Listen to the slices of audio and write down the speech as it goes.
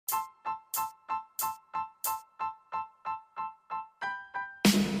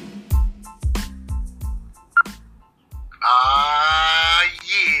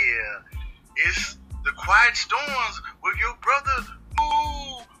midnight storms with your brother.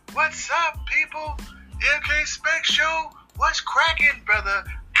 Ooh, what's up, people? MK Spec Show, what's cracking, brother?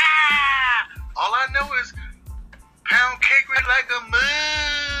 Ah! All I know is pound cake like a mug.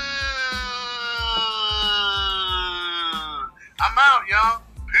 I'm out, y'all.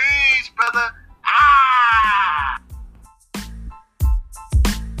 Peace, brother. Ah!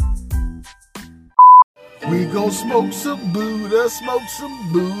 We gon' smoke some Buddha,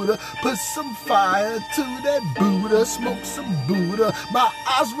 put some fire to that Buddha, smoke some Buddha. My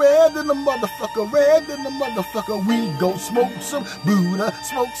eyes red in the motherfucker, We gon' smoke some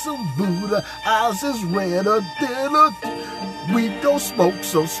Buddha, eyes is redder than a... We gon' smoke,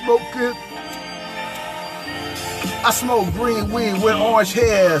 so smoke it. I smoke green weed with orange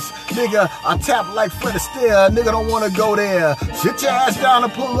hairs. Nigga, I tap like Fred Astaire. Nigga don't wanna go there. Sit your ass down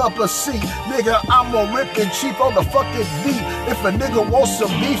and pull up a seat. Nigga, I'm a ripping cheap on the fucking beat. If a nigga wants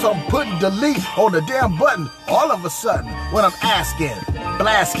some beef, I'm putting delete on the damn button. All of a sudden, when I'm asking,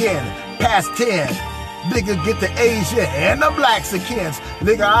 blasting, past 10. Nigga, get the Asian and the Blaxicans.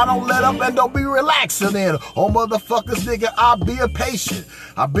 Nigga, I don't let up and don't be relaxing in. Oh, motherfuckers, nigga, I be a patient.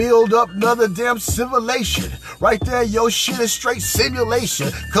 I build up another damn civilization. Right there, your shit is straight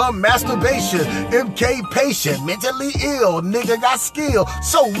simulation. Come masturbation, MK patient, mentally ill. Nigga got skill,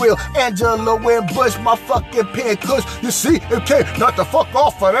 so real. Angela Wynn Bush, my fucking pen kush. You see, MK, not to fuck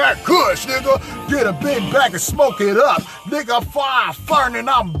off of that kush, nigga. Get a big bag and smoke it up. Nigga, fire burning,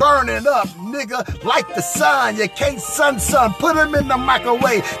 I'm burning up. Nigga, like the sun, you can't sun. Put him in the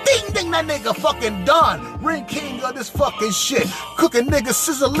microwave. Ding, ding, that nigga fucking done. Ring king of this fucking shit. Cooking nigga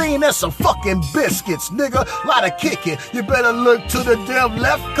sizzling and some fucking biscuits, nigga. Lot of kicking. You better look to the damn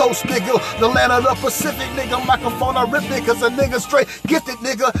left coast, nigga. The land of the Pacific, nigga. Microphone, I rip it, cause a nigga straight gifted,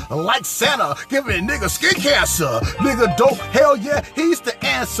 nigga. Like Santa, giving nigga skin cancer. Nigga dope, hell yeah, he's the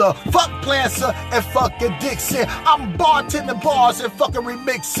answer. Fuck Plancer and fucking Dixon. I'm bartending bars and fucking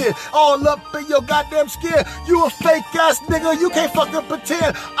remixing. All up in your goddamn skin. You a fake ass nigga, you can't fucking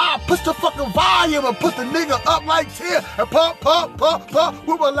pretend. I push the fucking volume and put the nigga up like 10 and pump.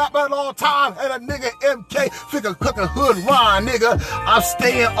 We were lapping all time and a nigga MK figure cooking hood rhyme, nigga. I'm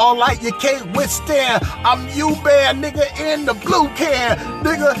staying all like you can't withstand. I'm you bear, nigga, in the blue can.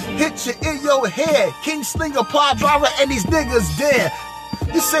 Nigga, hit you in your head. King Slinger, Ply Driver, and these niggas dead.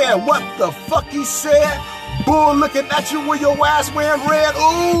 You said what the fuck he said? Bull looking at you with your ass wearing red.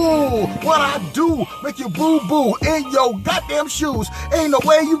 Ooh, what I do? Make you boo-boo in your goddamn shoes. Ain't no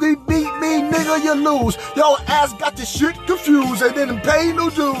way you can beat me, nigga, you lose. Your ass got the shit confused and didn't pay no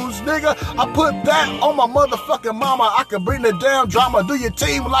dues, nigga. I put that on my motherfucking mama. I can bring the damn drama. Do your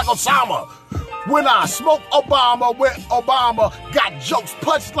team like Osama. When I smoke Obama with Obama, got jokes,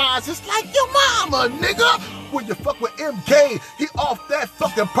 punchlines, it's like your mama, nigga. When you fuck with MK, he off that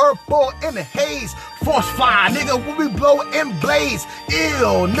fucking purple in the haze. Force fly, nigga, when we blow and blaze.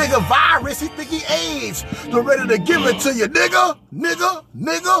 Ill, nigga, virus, he think he AIDS. They're ready to give it to you, nigga.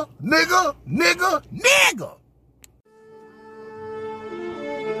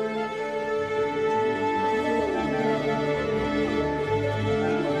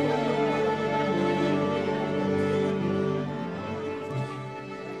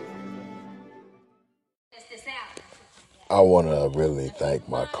 I want to really thank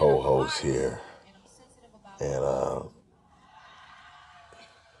my co-host here, and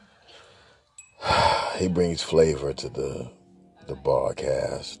he brings flavor to the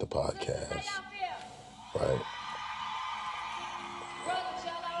podcast, right?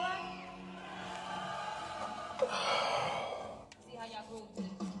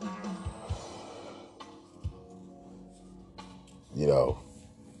 You know,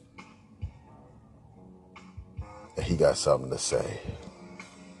 he got something to say.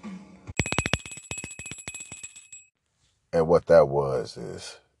 And what that was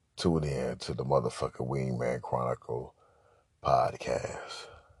is tune in to the motherfucking Wingman Chronicle podcast.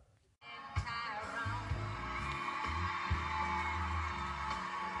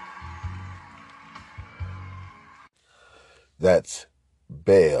 That's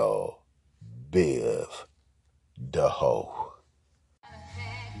Bell Biv DeHo.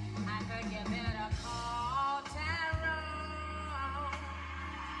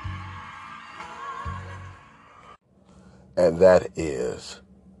 And that is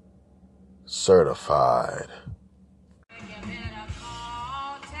certified.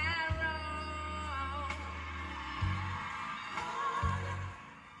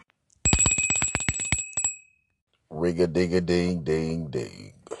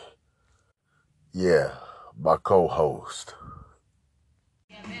 Ring-a-ding-a-ding-ding-ding. Yeah, my co-host.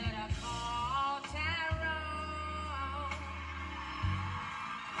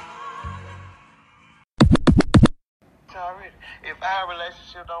 if our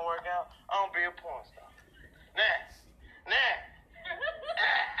relationship don't work out, I'm gonna be a porn star. Nah.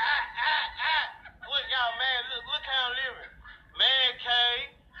 Look, y'all, man, look how I'm living. Man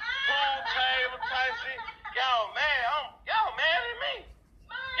cave, pool table type shit. Y'all mad at me.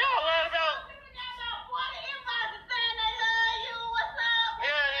 Y'all learn about.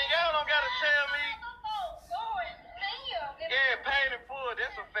 Yeah, and y'all don't gotta tell me. Yeah, paid in full,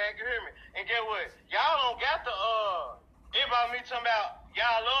 that's a fact, you hear me? And get what? Y'all don't got the, about me talking about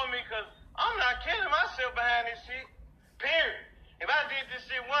y'all love me, cause I'm not killing myself behind this shit. Period. If I did this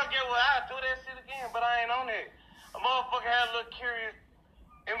shit once, get what? I'd do that shit again, but I ain't on it. A motherfucker had a little curious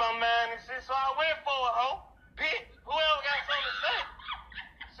in my mind and shit, so I went for it, ho. Bitch, whoever got something to say.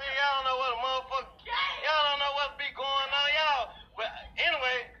 See, y'all don't know what a motherfucker, y'all don't know what be going on, y'all. But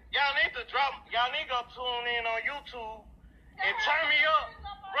anyway, y'all need to go tune in on YouTube and turn me up,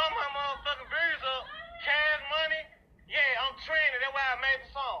 run my motherfucking views up, cash money. Yeah, I'm trending, that's why I made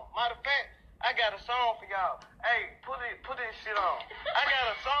the song. Matter of fact, I got a song for y'all. Hey, put this shit on. I got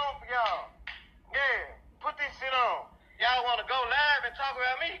a song for y'all. Yeah, put this shit on. Y'all want to go live and talk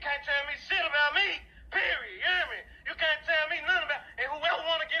about me? You can't tell me shit about me. Period. You hear me? You can't tell me nothing about. And whoever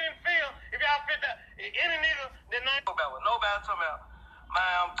want to get in the field, if y'all fit that, any nigga that ain't about what nobody talking about.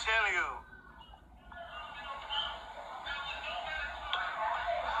 Man, I'm telling you.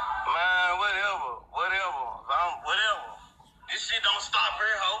 Man, whatever. This shit don't stop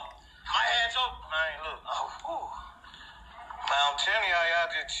here, ho. My ass open. Man, look. Man, I'm telling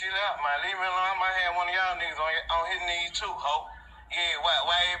y'all just chill out, man. Leave me alone. I might have one of y'all niggas on his knees too, ho. Yeah,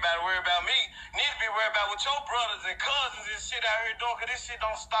 why everybody worry about me? Need to be worried about what your brothers and cousins and shit out here doing, cause this shit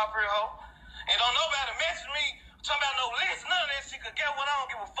don't stop here, ho. And don't nobody message me talking about no list, none of that shit, cause get what, I don't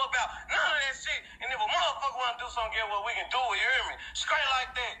give a fuck about none of that shit. And if a motherfucker wanna do something, get what, we can do it, you hear me? Straight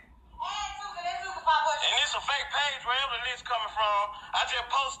like that. And it's a fake page wherever the list coming from. I just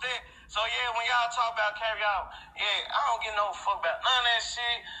posted. So yeah, when y'all talk about carry out, yeah, I don't get no fuck about none of that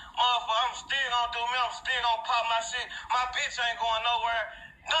shit. Motherfucker, I'm still gonna do me. I'm still gonna pop my shit. My bitch ain't going nowhere.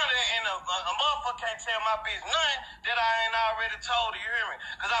 None of that, and a motherfucker can't tell my bitch nothing that I ain't already told her, you hear me?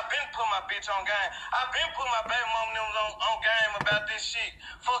 Cause I been putting my bitch on game. I been putting my baby mama them on game about this shit.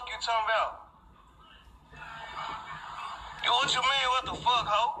 Fuck you talking about? What you mean, what the fuck,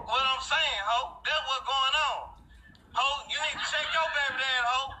 ho? What I'm saying, ho? That's what's going on. Ho, you need to check your baby dad,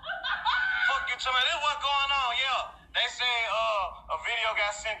 ho. Fuck you talking about? This what's going on, yeah. They say a video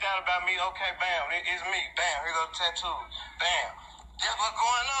got sent out about me. Okay, bam, it's me. Bam, here go the tattoo. Bam. This what's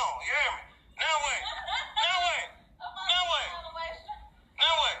going on, you hear me? Now what?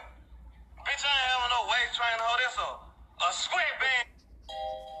 Bitch, I ain't having no waist train, ho. This a sweatband.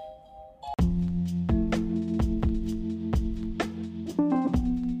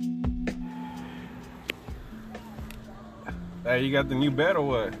 Hey, you got the new bed or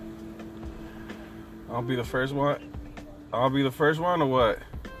what? I'll be the first one. I'll be the first one or what?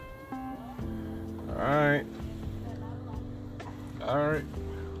 Alright.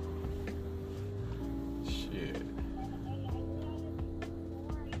 Shit.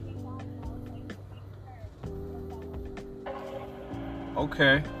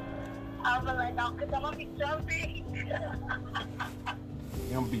 Okay. I'm like, no, cause I'm gonna be jumping.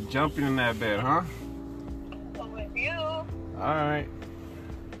 You gonna be jumping in that bed, huh? With you. Alright.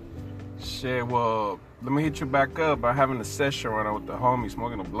 Shit, well, let me hit you back up. I'm having a session right now with the homie,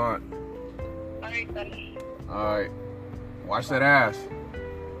 smoking a blunt. Alright, buddy. Alright. Watch that ass.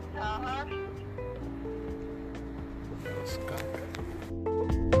 Uh-huh. Let's go.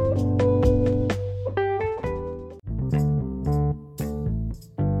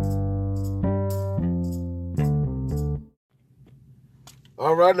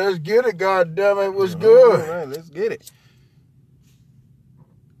 All right, let's get it, goddammit. What's good? All right, let's get it.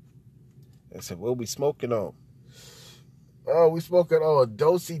 I said, what we smoking on? Oh, we smoking on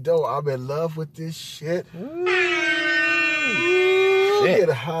Do-Si-Do. I'm in love with this shit. Get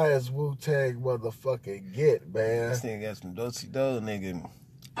high as Wu-Tang motherfucking get, man. This nigga got some Do-Si-Do, nigga.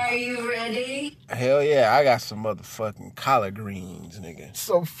 Are you ready? Hell yeah, I got some motherfucking collard greens, nigga.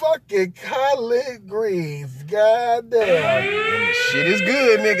 Some fucking collard greens, goddamn. And the shit is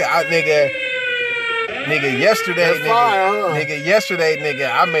good, nigga. Nigga, yesterday, That's fire, huh?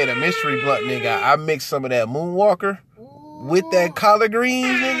 Nigga, I made a mystery blunt, nigga. I mixed some of that Moonwalker with that collard greens,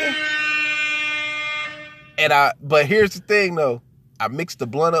 nigga. But here's the thing, though. I mixed the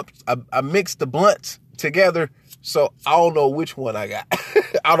blunt up. I mixed the blunts together, so I don't know which one I got.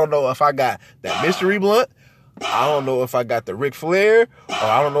 I don't know if I got that mystery blunt. I don't know if I got the Ric Flair, or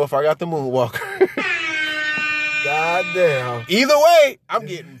I don't know if I got the Moonwalker. Goddamn. Either way, I'm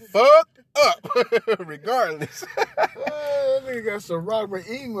getting fucked up, regardless. Nigga got some Robert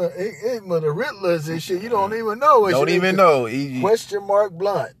Ingman, the Riddlers and shit. You don't even know. Don't even know. Question mark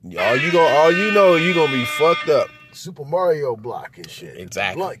blunt. All you know, you gonna be fucked up. Super Mario block and shit.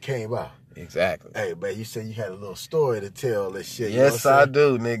 Exactly. Blunt came out. Exactly. Hey, man, you said you had a little story to tell this shit. Yes, I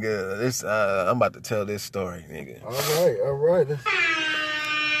do, nigga. This I'm about to tell this story, nigga. All right. Let's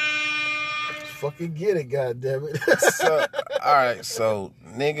fucking get it, goddammit. All right, so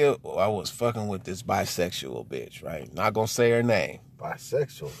nigga, I was fucking with this bisexual bitch, right? Not gonna say her name.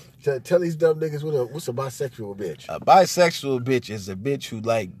 Bisexual. Tell these dumb niggas what's a bisexual bitch. A bisexual bitch is a bitch who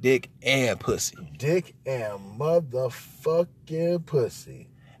like dick and pussy. Dick and motherfucking pussy.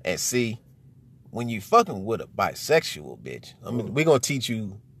 And see, when you fucking with a bisexual bitch, I mean, we gonna teach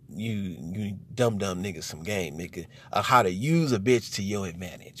you dumb niggas some game, nigga, how to use a bitch to your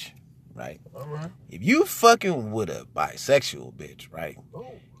advantage, right? All right. If you fucking with a bisexual bitch, right? Oh.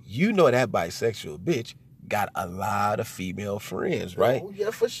 You know that bisexual bitch got a lot of female friends, right? Oh, yeah,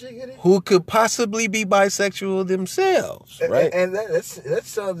 for shiggity. Who could possibly be bisexual themselves, right? And that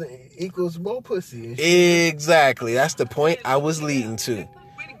sounds equals more pussy. Exactly. That's the point I was leading to.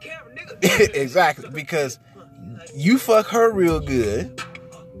 Exactly. Because you fuck her real good.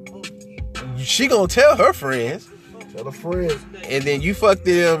 She gonna tell her friends. Tell her friends. And then you fuck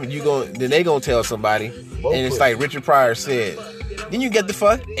them, then they gonna tell somebody. Both and it's like Richard Pryor said. Then you get the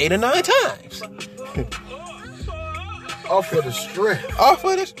fuck 8 or 9 times. Off of the strength. Off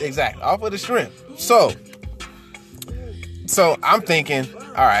of the strength. So I'm thinking,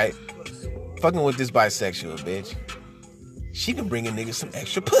 all right, fucking with this bisexual bitch, she can bring a nigga some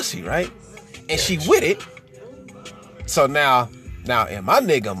extra pussy, right? And she with it. So now in my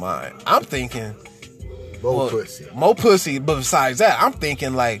nigga mind, I'm thinking more pussy. More pussy, but besides that, I'm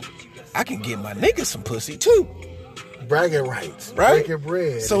thinking like I can get my nigga some pussy too. Bragging rights. Right? Breaking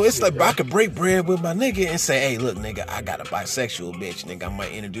bread. So it's like, right? I could break bread with my nigga and say, hey, look, nigga, I got a bisexual bitch, nigga, I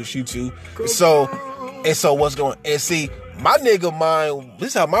might introduce you to. So what's going, and see, my nigga mind, this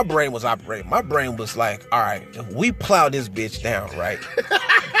is how my brain was operating. My brain was like, all right, if we plow this bitch down, right?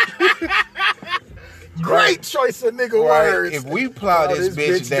 Great choice of nigga words. If we plow this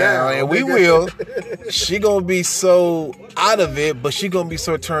bitch down, and we will, she gonna be so out of it, but she gonna be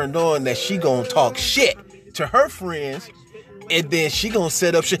so turned on that she gonna talk shit to her friends, and then she gonna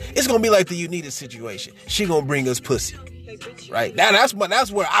set up shit. It's gonna be like the You Need It situation. She gonna bring us pussy, right? Now that's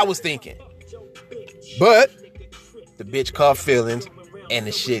where I was thinking. But the bitch caught feelings, and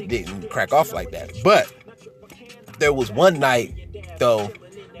the shit didn't crack off like that. But there was one night though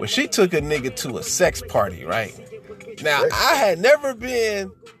when she took a nigga to a sex party, right? Now I had never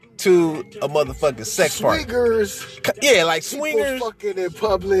been to a motherfucking sex party. Swingers. Yeah, like swingers. People fucking in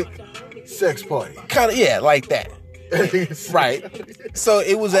public. Sex party. Kind of, yeah, like that. Right. So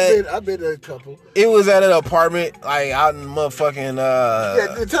it was I've been to a couple. It was at an apartment, like out in motherfucking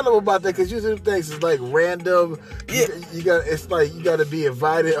Yeah, tell them about that, because usually things is like random. Yeah. It's like you gotta be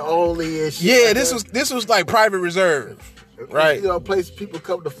invited only and shit. Yeah, like this was like private reserve. Right. You know, a place people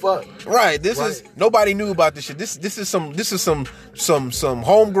come to fuck. Right. This is nobody knew about this shit. This is some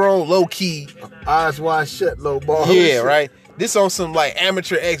homegrown low key. Eyes wide shut, low ball. Yeah, right. This on some like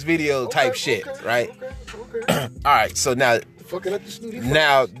amateur X video type shit, right? Okay. All right, so now fucking up the snooty.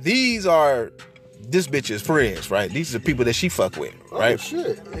 Now these are this bitch's friends, right? These are the people that she fuck with, right? Oh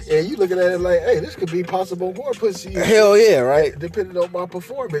shit! And you looking at it like, hey, this could be possible more pussy. Hell yeah, right? Depending on my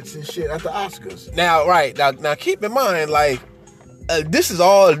performance and shit at the Oscars. Now, right now, keep in mind, like this is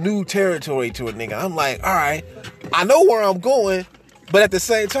all new territory to a nigga. I'm like, all right, I know where I'm going, but at the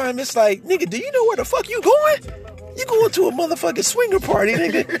same time, it's like, nigga, do you know where the fuck you going? You going to a motherfucking swinger party,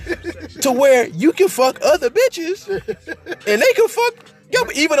 nigga, to where you can fuck other bitches, and they can fuck. Yo,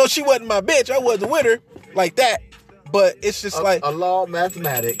 even though she wasn't my bitch, I wasn't with her like that. But it's just like a law of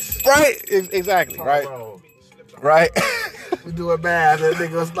mathematics, right? Exactly, right? Right. We doing math, and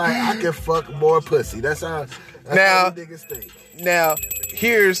niggas like I can fuck more pussy. That's how niggas think. Now,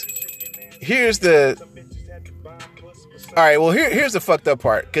 here's the. All right, well here's the fucked up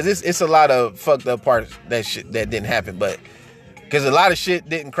part, because it's a lot of fucked up parts that didn't happen, but because a lot of shit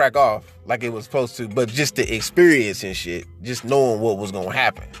didn't crack off like it was supposed to, but just the experience and shit, just knowing what was gonna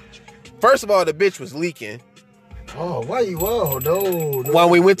happen. First of all, the bitch was leaking. Oh, why you? Oh no. While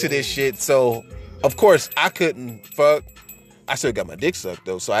we went to this shit, so of course I couldn't fuck. I still got my dick sucked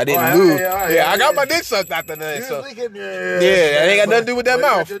though, so I didn't lose. I got my dick sucked after that. So leaking, that ain't got nothing to do with that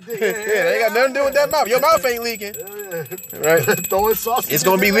mouth. That ain't got nothing to do with that mouth. Your mouth ain't leaking, right? Throwing sauce. It's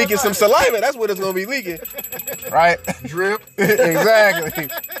gonna be leaking some saliva. That's what it's gonna be leaking, right? Drip. Exactly.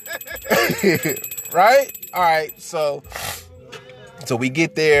 Right. All right. So we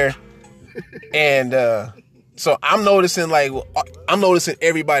get there. And so I'm noticing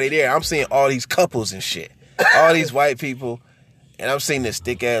everybody there. I'm seeing all these couples and shit, all these white people, and I'm seeing this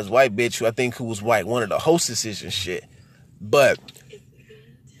thick ass white bitch who was white, one of the hostesses and shit. But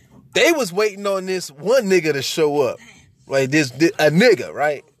they was waiting on this one nigga to show up, like a nigga,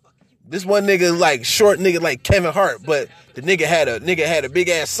 right? This one nigga, like short nigga, like Kevin Hart, but the nigga had a big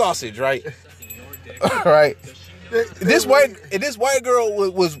ass sausage, right? All right. This white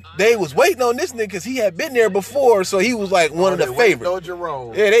girl was waiting on this nigga because he had been there before, so he was like one of the favorites. No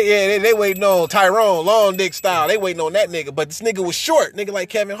Jerome. Yeah, they waiting on Tyrone, long dick style. They waiting on that nigga, but this nigga was short, nigga like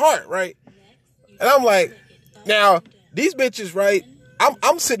Kevin Hart, right? And I'm like, now these bitches, right?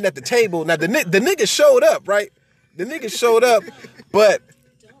 I'm sitting at the table. Now the nigga showed up, right? The nigga showed up, but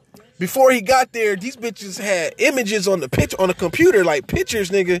before he got there, these bitches had images on the computer, like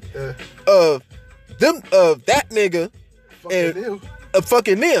pictures, nigga, of that nigga and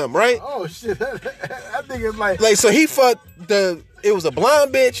fucking them, right? Oh shit! I think it's like so he fucked it was a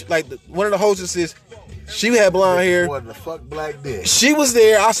blonde bitch, like one of the hostesses. She had blonde hair. What the fuck, black dick? She was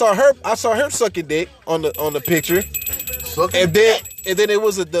there. I saw her sucking dick on the picture. And then it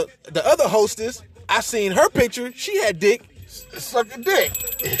was the other hostess. I seen her picture. She had dick. Sucking dick.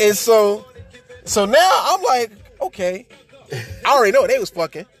 And so now I'm like, okay, I already know they was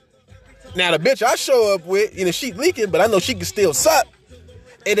fucking. Now the bitch I show up with, she leaking, but I know she can still suck.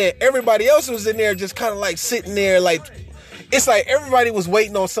 And then everybody else was in there just kind of like sitting there, like it's like everybody was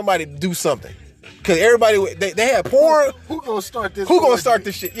waiting on somebody to do something. Cause everybody they had porn. Who gonna start this? Who gonna start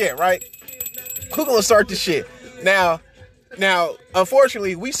this shit? Yeah, right. Who gonna start this shit? Now,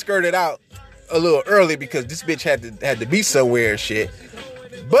 unfortunately, we skirted out a little early because this bitch had to be somewhere and shit.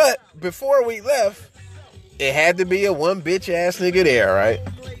 But before we left, it had to be a one bitch ass nigga there, right?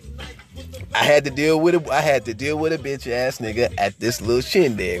 I had to deal with a bitch ass nigga at this little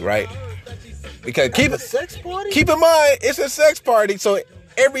shindig, right? Because keep in mind, it's a sex party, so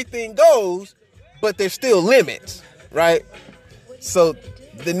everything goes, but there's still limits, right? So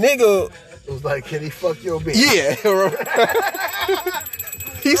the nigga was like, "Can he fuck your bitch?" Yeah. That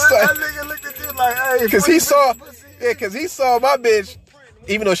nigga looked at you like, "Hey," because he saw my bitch,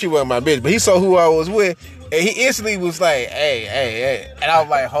 even though she wasn't my bitch, but he saw who I was with. And he instantly was like, hey. And I was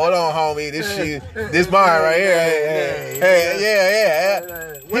like, hold on, homie. This mine right here.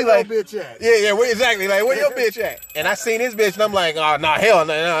 Hey. Where your bitch at? Yeah, exactly. Like, where your bitch at? And I seen this bitch, and I'm like, oh, nah, hell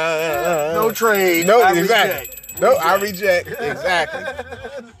no. No trade. No, exactly. No, I reject. Exactly.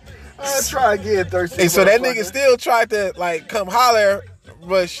 I'll try again, thirsty. And so that nigga still tried to, like, come holler,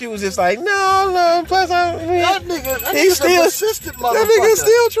 but she was just like, no, plus that nigga, he still persistent motherfucker. That nigga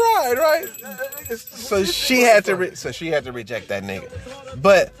still tried, right? So she had to reject that nigga.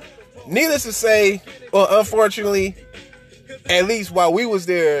 But needless to say, well, unfortunately, at least while we was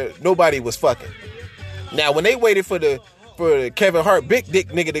there, nobody was fucking. Now, when they waited for the Kevin Hart big dick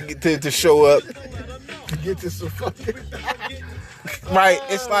nigga to show up, get to some fucking right?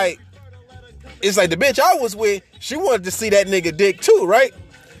 It's like the bitch I was with, she wanted to see that nigga dick too, right?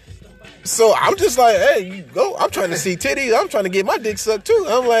 So I'm just like, hey, you go. I'm trying to see titties. I'm trying to get my dick sucked too.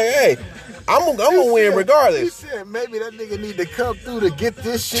 I'm like, hey, I'm gonna win regardless. He said maybe that nigga need to come through to get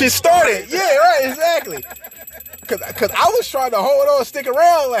this shit. She started. Yeah, right, exactly. Cause I was trying to hold on, stick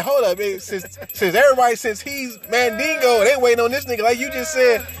around. Like, hold up, man. Since he's Mandingo, they waiting on this nigga. Like you just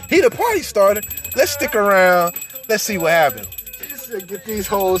said, he the party starter. Let's stick around. Let's see what happens. Get these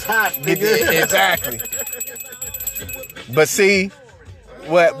hoes hot, nigga. Exactly. But see,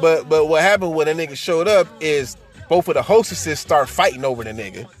 what happened when a nigga showed up is both of the hostesses start fighting over the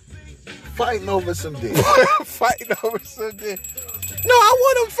nigga. Fighting over some dick. Fighting over some dick. No, I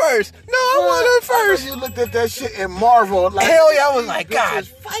want him first. I know you looked at that shit and marveled. Like, hell yeah, I was like, God.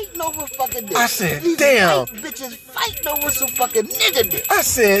 Fighting over fucking dick. I said, damn. Bitches fighting over some fucking nigga dick. I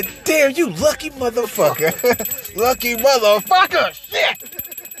said, damn, you lucky motherfucker. Lucky motherfucker. Shit.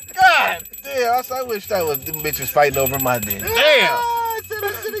 God damn. I wish that was them bitches fighting over my dick. Damn. I said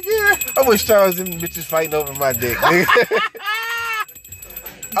that shit again. I wish that was them bitches fighting over my dick, nigga.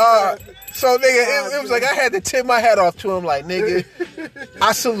 So, nigga, it was like I had to tip my hat off to him like, nigga,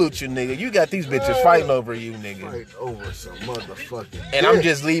 I salute you, nigga. You got these bitches fighting over you, nigga. Fighting over some motherfucking And I'm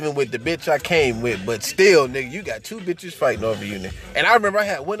just leaving with the bitch I came with, but still, nigga, you got two bitches fighting over you, nigga. And I remember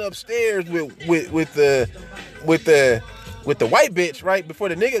I went upstairs with the white bitch, right, before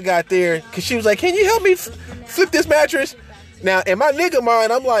the nigga got there, because she was like, can you help me flip this mattress? Now, in my nigga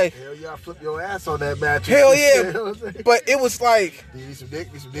mind, I'm like, hell yeah, flip your ass on that mattress. Hell yeah. But it was like, need some dick.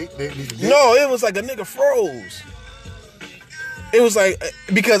 No, it was like a nigga froze. it was like,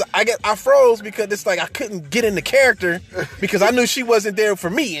 because I froze because it's like I couldn't get in the character because I knew she wasn't there for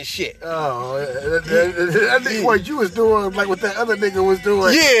me and shit. Oh, that nigga, what you was doing, like what that other nigga was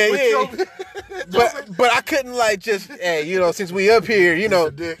doing. Yeah. But I couldn't like just, hey, you know, since we up here, you know,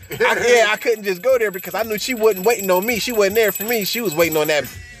 I couldn't just go there because I knew she wasn't waiting on me. She wasn't there for me. She was waiting on that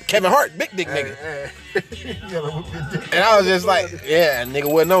Kevin Hart big dick nigga. And I was just like, yeah,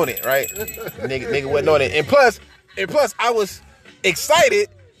 nigga wasn't on it, right? Nigga wasn't on it. And plus I was excited.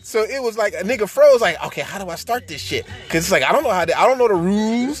 So it was like a nigga froze, like, okay, how do I start this shit? Cause it's like I don't know the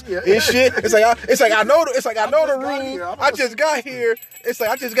rules and shit. It's like I know the rules. I just got here. It's like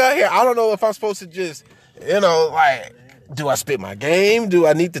I just got here. I don't know if I'm supposed to just, you know, like, do I spit my game? Do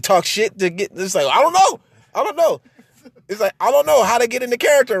I need to talk shit to get? It's like I don't know. It's like I don't know how to get into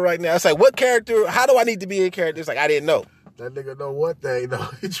character right now. It's like what character? How do I need to be in character? It's like I didn't know. That nigga know one thing though.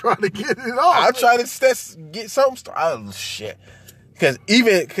 He trying to get it off. I'm trying to get something started. Oh shit. Cause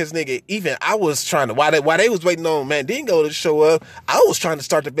nigga, I was trying to, while they was waiting on Mandingo to show up, I was trying to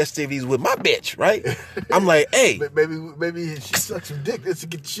start the festivities with my bitch, right? I'm like, hey. Maybe she sucked some dick just to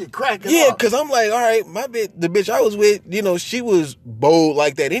get the shit cracking. Yeah, cause I'm like, all right, my bitch, the bitch I was with, you know, she was bold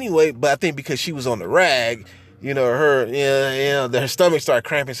like that anyway, but I think because she was on the rag, you know, her stomach started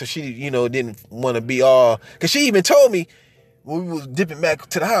cramping, so she, you know, didn't want to be all, cause she even told me when we was dipping back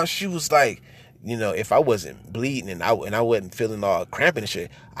to the house, she was like, you know, if I wasn't bleeding and I wasn't feeling all cramping and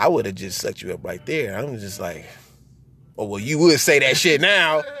shit, I would have just sucked you up right there. I'm just like, oh, well, you would say that shit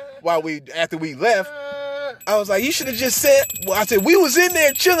now after we left. I was like, you should have just said, well, I said, we was in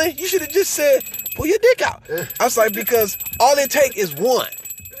there chilling. You should have just said, pull your dick out. I was like, because all it take is one.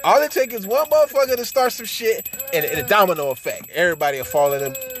 All it take is one motherfucker to start some shit and a domino effect. Everybody will fall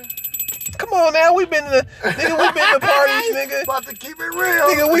in them. Come on now, we been in the parties, nigga. About to keep it real.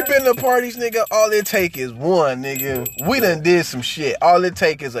 Nigga, we been to parties, nigga. All it take is one, nigga. We done did some shit. All it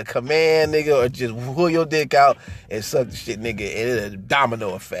take is a command, nigga, or just pull your dick out and suck the shit, nigga. And it's a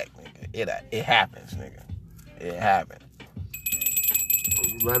domino effect, nigga. It happens, nigga. It happens.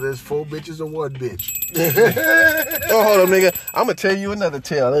 Whether it's 4 bitches or 1 bitch. Oh, hold on, nigga. I'm gonna tell you another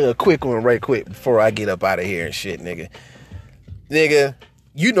tale. A quick one right quick before I get up out of here and shit, nigga. Nigga.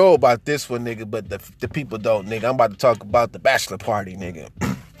 You know about this one, nigga, but the people don't, nigga. I'm about to talk about the bachelor party, nigga.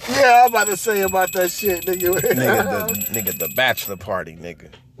 Yeah, I'm about to say about that shit, nigga. The bachelor party, nigga.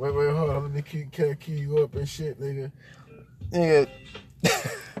 Wait, hold on. Let me key you up and shit, nigga. Nigga.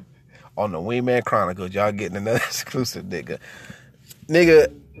 On the Wingman Chronicles, y'all getting another exclusive, nigga.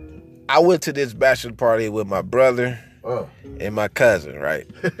 Nigga, I went to this bachelor party with my brother and my cousin, right?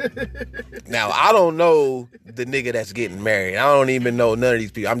 Now, I don't know the nigga that's getting married. I don't even know none of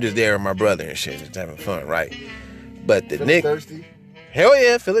these people. I'm just there with my brother and shit, just having fun, right? But the nigga, thirsty? Hell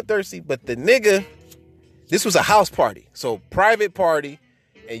yeah, feeling thirsty. But the nigga, this was a house party, so private party,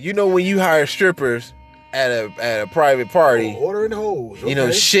 and you know when you hire strippers at a private party, ordering hoes, okay. You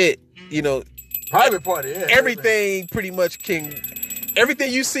know shit, you know, private party, yeah, everything pretty much can.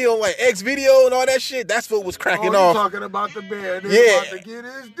 Everything you see on like X video and all that shit, that's what was cracking off. Talking about the bear, yeah, about to get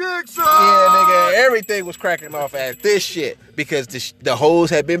his dick sucked. Yeah, nigga, everything was cracking off at this shit because the hoes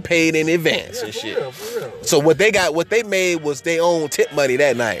had been paid in advance and shit. For real. So what they made was their own tip money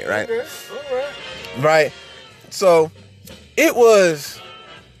that night, right? Okay. All right. Right. So it was,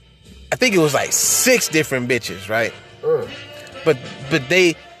 I think it was like 6 different bitches, right? But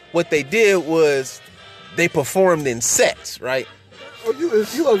what they did was they performed in sets, right? Oh,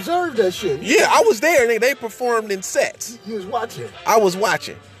 you observed that shit? Yeah, I was there, nigga. They performed in sets. You was watching? I was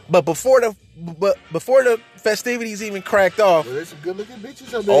watching. But before the festivities even cracked off. Well, there's some good looking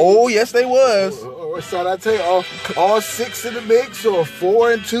bitches. Oh, yes, they was. So I tell you, all 6 in the mix, or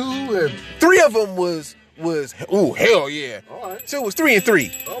 4 and 2, and 3 of them was ooh, hell yeah. All right. So it was 3 and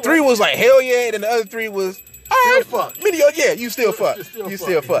 3. All 3 was like hell yeah, and then the other 3 was all right. Fuck. Yeah, you still fuck. You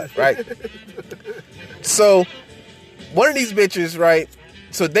still fuck, right? So one of these bitches, right?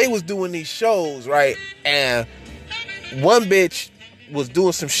 So they was doing these shows, right? And one bitch was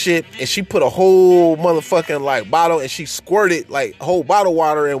doing some shit, and she put a whole motherfucking like bottle, and she squirted like a whole bottle of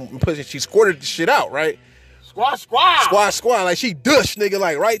water and she squirted the shit out, right? Squash. Like she dushed, nigga,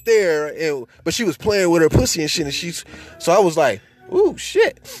 like right there. But she was playing with her pussy and shit, and so I was like, ooh,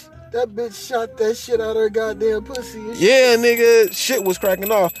 shit. That bitch shot that shit out of her goddamn pussy. Yeah, nigga, shit was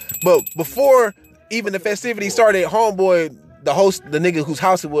cracking off. But before even the festivities started, homeboy, the host, the nigga whose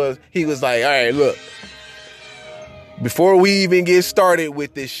house it was, he was like, all right, look, before we even get started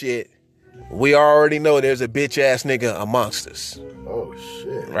with this shit, we already know there's a bitch ass nigga amongst us. Oh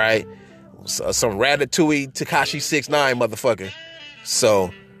shit. Right? So, some Ratatouille Tekashi 6ix9ine motherfucker.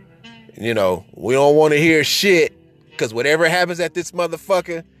 So, you know, we don't want to hear shit Because whatever happens at this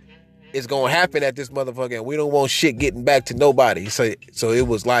motherfucker, it's gonna happen at this motherfucker, and we don't want shit getting back to nobody. So it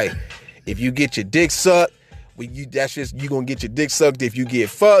was like, if you get your dick sucked, that's just you gonna get your dick sucked. If you get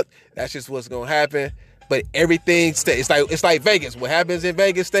fucked, that's just what's gonna happen. But everything stays. It's like Vegas. What happens in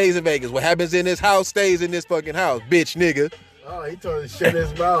Vegas stays in Vegas. What happens in this house stays in this fucking house, bitch, nigga. Oh, he told him to shut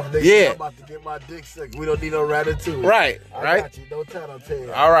his mouth, nigga. Yeah. I'm about to get my dick sucked. We don't need no ratatouille. Right. I got you. Don't tell, don't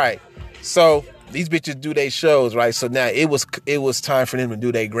tell. All right. So these bitches do their shows, right? So now it was time for them to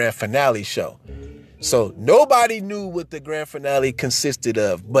do their grand finale show. So nobody knew what the grand finale consisted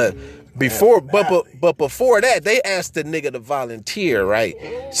of, but before that, they asked the nigga to volunteer, right?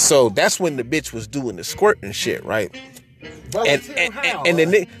 So that's when the bitch was doing the squirting shit, right? And the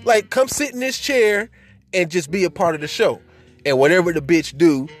nigga, like, come sit in this chair and just be a part of the show, and whatever the bitch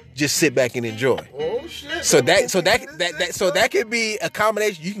do, just sit back and enjoy. Oh shit! So that could be a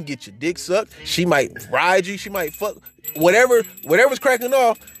combination. You can get your dick sucked. She might ride you. She might fuck. Whatever's cracking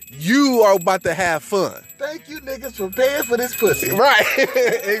off. You are about to have fun. Thank you, niggas, for paying for this pussy. Right.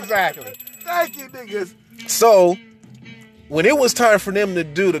 Exactly. Thank you, niggas. So, when it was time for them to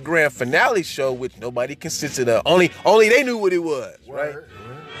do the grand finale show, which nobody consisted of, only they knew what it was, right? Word.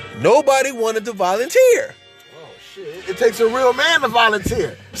 Nobody wanted to volunteer. Oh, shit. It takes a real man to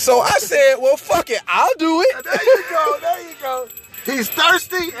volunteer. So I said, well, fuck it. I'll do it. There you go. There you go. He's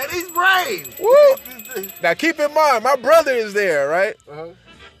thirsty and he's brave. Woo. Now, keep in mind, my brother is there, right? Uh-huh.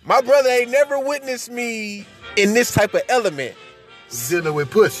 My brother ain't never witnessed me in this type of element. Dealing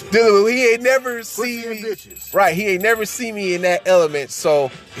with pussy. He ain't never seen me. Bitches. Right, he ain't never seen me in that element, so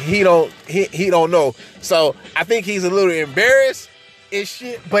he don't know. So I think he's a little embarrassed and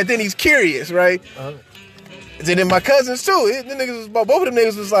shit, but then he's curious, right? Uh-huh. And then my cousins too. Both of them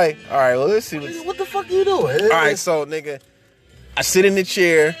niggas was like, all right, well, let's see What the fuck are you doing? All right, so nigga, I sit in the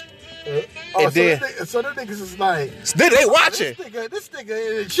chair. And then, so the niggas is like, they watching. This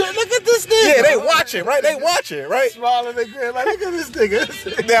nigga in the chair. Look at this nigga. Yeah, they watching, right? They watching, right? Smiling and grin like, look at this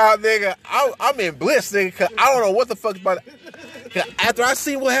nigga. Now, nigga, I'm in bliss, nigga, cause I don't know what the fuck's about. Cause after I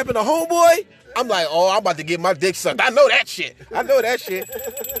seen what happened to homeboy, I'm like, oh, I'm about to get my dick sucked. I know that shit.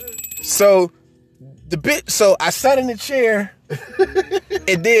 So so I sat in the chair,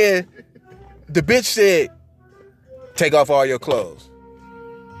 and then the bitch said, "Take off all your clothes."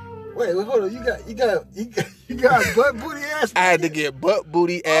 Wait, hold on. You got butt booty ass. I had to get butt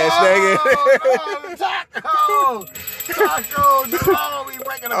booty ass nigga. Taco, no, we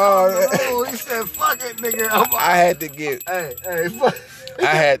breaking the he said, "Fuck it, nigga." I had to get. Hey, fuck. I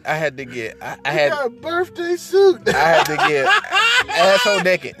had to get. I had got a birthday suit. I had to get asshole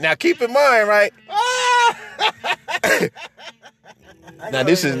naked. Now keep in mind, right? Now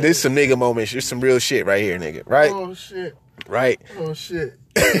this is some nigga moments. There's some real shit right here, nigga. Right? Oh shit. Right. Oh shit.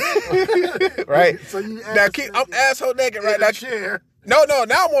 Right. So you I'm asshole naked right now. Chair. No.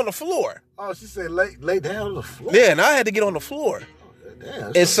 Now I'm on the floor. Oh, she said lay down on the floor. Yeah, and I had to get on the floor.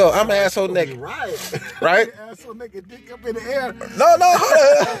 Damn, and so I'm asshole naked. Right? Asshole naked, dick up in the air. No,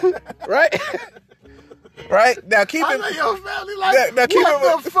 hold on. Right? Right? Now keep it. I know your family like, now keep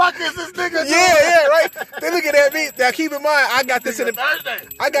what it, the fuck is this nigga doing? Yeah, right. They looking at me. Now keep in mind, I got this in the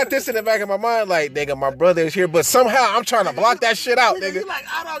back of my mind, like, nigga, my brother is here, but somehow I'm trying to block that shit out, nigga. You like,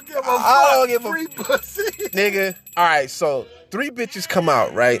 I don't give a fuck. I don't give free pussy. Nigga. All right, so 3 bitches come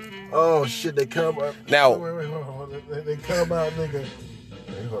out, right? Oh shit, they come out. Now, wait, hold on. They come out, nigga.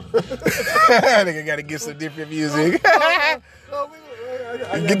 Nigga gotta get some different music. Get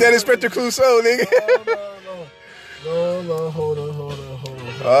that Inspector Clouseau, nigga. No, hold on.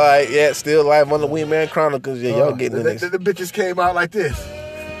 All right, yeah, still live on the Wingman Chronicles. Yeah, y'all getting in this. The bitches came out like this.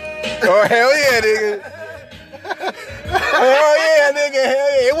 Oh, hell yeah, nigga. Hell yeah,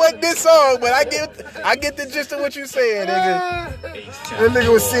 nigga. It wasn't this song, but I get the gist of what you saying, nigga. That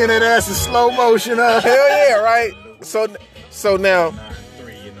nigga was seeing that ass in slow motion. Hell yeah, right? So now,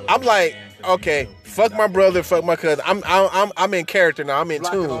 I'm like, okay, fuck my brother, fuck my cousin. I'm in character now. I'm in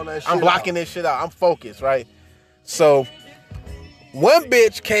tune. I'm blocking this shit out. I'm focused, right? So, one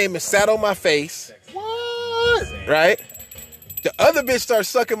bitch came and sat on my face. What? Right? The other bitch started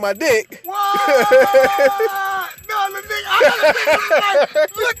sucking my dick. What? No, the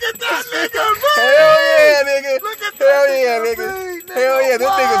nigga, look at that nigga, man. Hell yeah, nigga. Look at that Hell yeah, nigga. Hell yeah,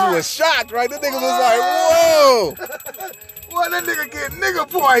 them niggas was shocked, right? Them niggas was like, whoa. Well, that nigga get nigga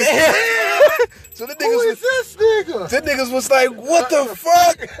poison. So the niggas Who is this nigga? The niggas was like, what the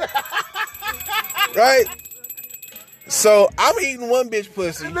fuck? Right? So I'm eating one bitch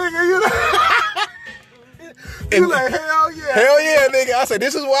pussy. Nigga, you like, hell yeah. Hell yeah, nigga. I said,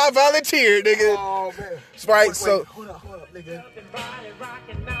 this is why I volunteered, nigga. Oh, man. Right, wait, so. Hold up, nigga.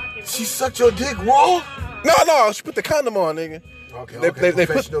 She sucked your dick raw? No, she put the condom on, nigga. Okay, They put,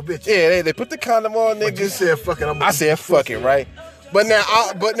 professional bitch. yeah, they put the condom on, nigga. But you said fuck it. I said fuck it, right? But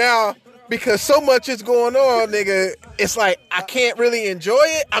now, because so much is going on, nigga, it's like I can't really enjoy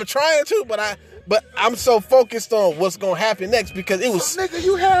it. I'm trying to, but I'm so focused on what's gonna happen next because it was. So, nigga,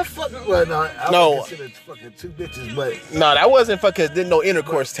 you have fucking. Well, no, I No. would consider it fucking two bitches, but No, that wasn't fucking. Didn't no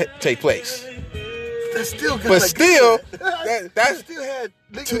intercourse take place. that's still good. But still, I that's still had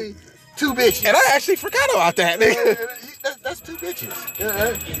literally two bitches. and I actually forgot about that, nigga. That's two bitches.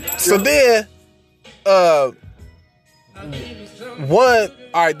 Yeah. So then, one,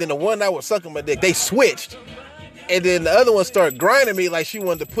 all right, then the one that was sucking my dick, they switched. And then the other one started grinding me like she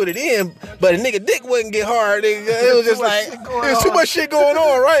wanted to put it in, but the nigga dick wouldn't get hard. Nigga. It was just like, there's too much shit going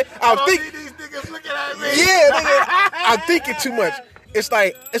on, right? I I'm don't thinking, need these niggas looking at me. yeah, nigga, I'm thinking too much. It's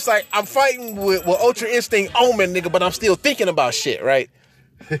like I'm fighting with Ultra Instinct Omen, nigga, but I'm still thinking about shit, right?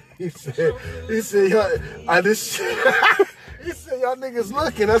 He said, y'all, he said, y'all niggas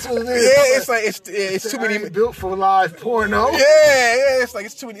looking. That's what it is. Yeah, it's like it's too I many. ain't built for live porno. Yeah, it's like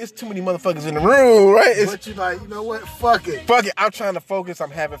it's too many motherfuckers in the room, right? It's, But you like, you know what? Fuck it. fuck it, I'm trying to focus.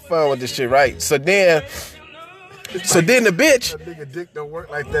 I'm having fun with this shit, right? So then the bitch. That nigga dick don't work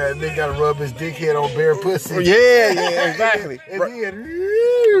like that. Nigga gotta rub his dick head on bare pussy. Yeah, exactly. And Right.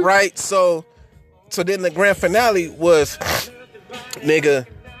 Right. So then the grand finale was, nigga,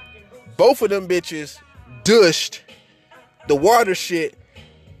 both of them bitches dushed the water shit,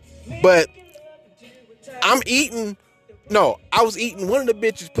 but I was eating one of the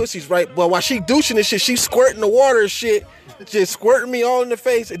bitches' pussies, right? But while she douching this shit, she squirting the water and shit, just squirting me all in the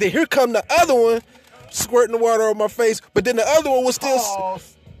face. And then here come the other one, squirting the water on my face. But then the other one was still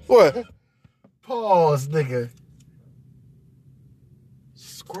Pause. what? Pause, nigga.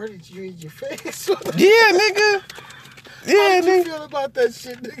 Squirted you in your face. Yeah, nigga. Yeah, How did you nigga. feel about that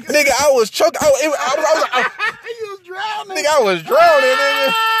shit, nigga? Nigga, I was choking. I You was drowning. nigga, I was drowning,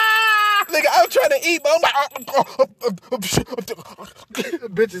 nigga. Nigga, I was trying to eat, but I'm like,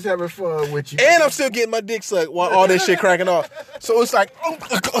 Bitches having fun with you. and I'm still getting my dick sucked while all this shit cracking off. So it's like,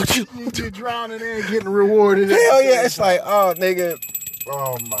 You drowning and getting rewarded. hell yeah, it's like, oh, nigga,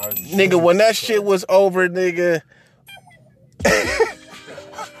 Oh my nigga, when that shit was over, nigga,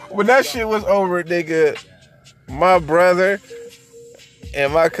 my brother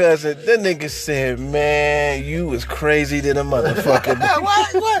and my cousin, the nigga said, man, you was crazy than a motherfucker.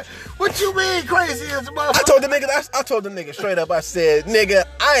 What you mean crazy as a motherfucker? I told the nigga straight up, I said, nigga,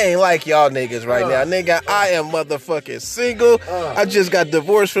 I ain't like y'all niggas right now. Nigga, I am motherfucking single. I just got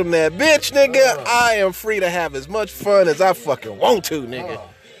divorced from that bitch, nigga. I am free to have as much fun as I fucking want to, nigga.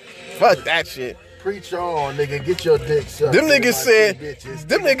 Fuck that shit. Preach on, nigga. Get your dick sucked. Them niggas said,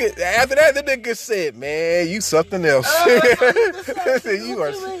 after that, them niggas said, man, you something else. You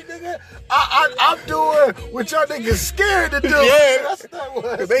are. Nigga? I'm doing what y'all niggas scared to do. Yeah. That's not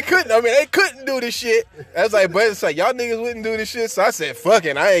what. They couldn't do this shit. I was like, but it's like, y'all niggas wouldn't do this shit. So I said, fuck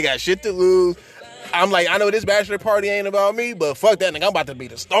it, I ain't got shit to lose. I'm like, I know this bachelor party ain't about me, but fuck that, nigga. I'm about to be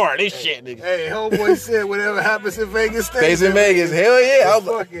the star of this shit, nigga. Hey, homeboy said whatever happens in Vegas Stays in Vegas. Hell yeah.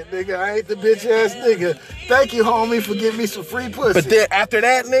 Fuck it, nigga. I ain't the bitch ass nigga. Thank you, homie, for giving me some free pussy. But then after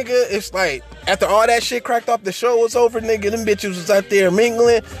that, nigga, it's like, after all that shit cracked off, the show was over, nigga. Them bitches was out there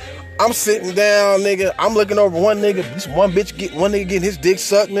mingling. I'm sitting down, nigga. I'm looking over one nigga. This one nigga getting his dick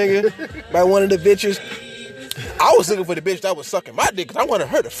sucked, nigga, by one of the bitches. I was looking for the bitch that was sucking my dick because I wanted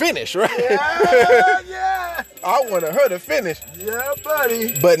her to finish, right? Yeah. I wanted her to finish. Yeah,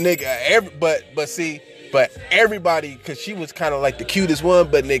 buddy. But nigga, but everybody, because she was kind of like the cutest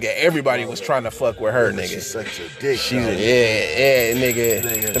one, but nigga, everybody was trying to fuck with her, nigga. She's such a dick. Yeah,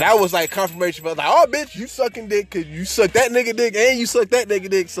 nigga. But that was like confirmation. But like, oh, bitch, you sucking dick because you suck that nigga dick and you suck that nigga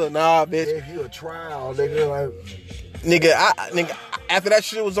dick. So nah, bitch. If you a trial, nigga, like. Nigga, after that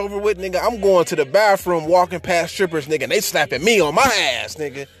shit was over with, nigga, I'm going to the bathroom, walking past strippers, nigga, and they slapping me on my ass,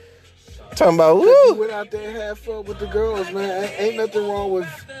 nigga. Talking about, woo. You went out there and had fun with the girls, man. Ain't nothing wrong with,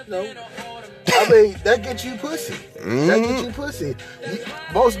 I mean, that gets you pussy. That gets you pussy.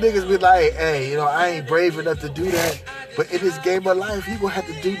 Most niggas be like, hey, I ain't brave enough to do that. But in this game of life, you gonna have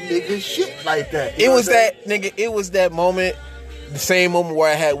to do nigga shit like that. It was that moment, the same moment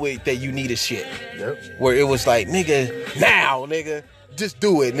where I had with that you needed shit. Yep. Where it was like, nigga, now, nigga, just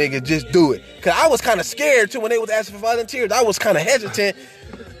do it, nigga, just do it. Cause I was kind of scared too when they was asking for volunteers. I was kind of hesitant.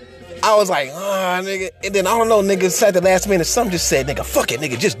 I was like, nigga. And then I don't know, nigga, at the last minute, some just said, nigga, fuck it,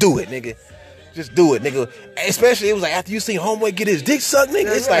 nigga, just do it, nigga. Just do it, nigga. Especially, it was like after you seen homeboy get his dick sucked,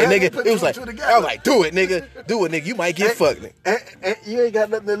 nigga. It's like, nigga, it was like, I was like, do it, nigga. Do it, nigga. You might get fucked, nigga. And you ain't got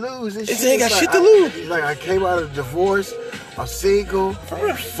nothing to lose. It ain't got shit to lose. Like, I came out of a divorce. I'm single.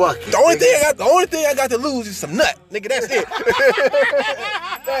 Fuck it. The only thing I got to lose is some nut, nigga. That's it.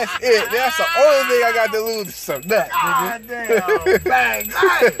 That's it. That's the only thing I got to lose is some nut, nigga. God damn. Bang.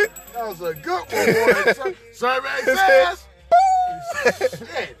 That was a good one, boy. Survey says.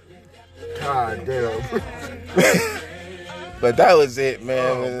 Shit. God damn. But that was it,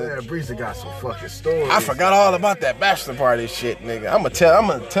 man. Oh, man, Breezy got some fucking stories. I forgot all about that bachelor party shit, nigga. I'm gonna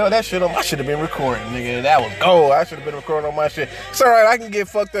tell that shit on. I should have been recording, nigga. That was gold. I should have been recording on my shit. It's alright, I can get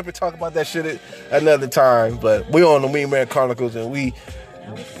fucked up and talk about that shit another time. But we on the Wingman Chronicles and we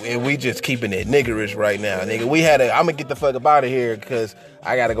just keeping it niggerish right now, nigga. I'm gonna get the fuck up out of here because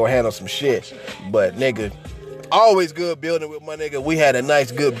I gotta go handle some shit. But nigga, always good building with my nigga. We had a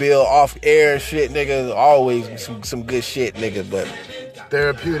nice good build off air shit, nigga. Always some good shit, nigga. But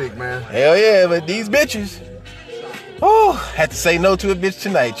therapeutic, man. Hell yeah, but these bitches. Oh, had to say no to a bitch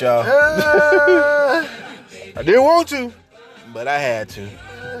tonight, y'all. I didn't want to, but I had to.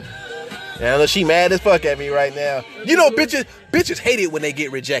 Now look, she mad as fuck at me right now. You know, bitches hate it when they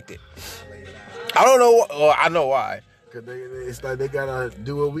get rejected. I don't know. Well, I know why. Cause it's like they gotta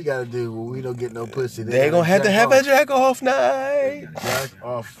do what we gotta do when we don't get no pussy. They gonna have to have a jack off night. Jack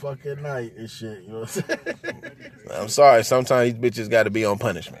off fucking night and shit. You know what I'm saying? I'm sorry. Sometimes these bitches gotta be on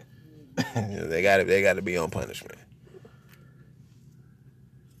punishment. They gotta be on punishment.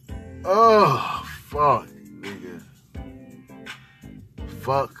 Oh fuck, nigga.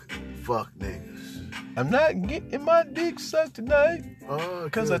 Fuck niggas. I'm not getting my dick sucked tonight.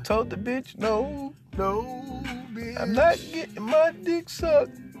 Cause I told the bitch no. No, bitch. I'm not getting my dick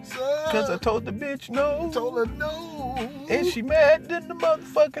sucked. Cause I told the bitch no. Told her no. And she mad than the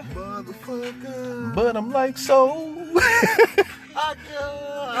motherfucker. But I'm like, so.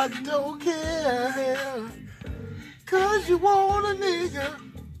 I don't care. Cause you want a nigga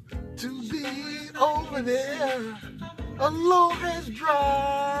to be over there. Alone has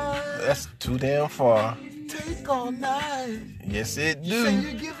drive. That's too damn far. Take all night. Yes, it do. Say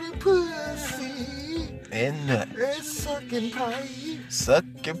you're giving pussy. And nut. And sucking pipe.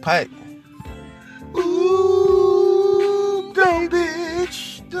 Sucking pipe. Ooh, dumb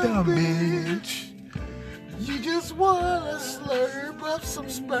bitch. Dumb bitch. You just wanna slurp up some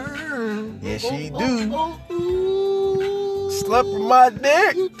sperm. Yes, she do. Ooh. Slumping my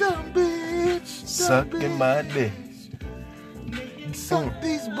dick. You dumb bitch. Sucking my dick. Suck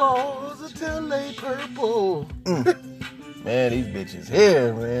these balls until they purple. Man, these bitches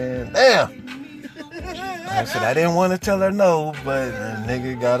here, man. Damn. I said I didn't want to tell her no, but a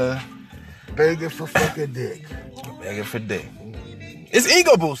nigga gotta begging for fucking dick. Begging for dick. It's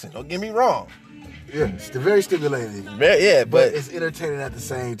ego boosting. Don't get me wrong. Yeah, it's very stimulating. Yeah, but it's entertaining at the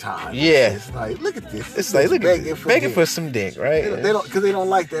same time. Yeah, it's like look at this. It's like look at this. Begging for some dick, right? They don't because they don't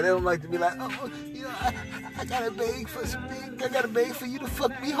like that. They don't like to be like, oh, you know, I gotta beg for some dick. I gotta beg for you to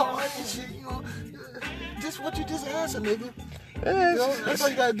fuck me hard and shit. You know, just what you just asked a nigga. Yeah, you know, that's all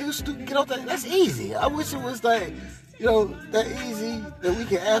you gotta do. Stupid, get off that. That's easy. I wish it was like, you know, that easy that we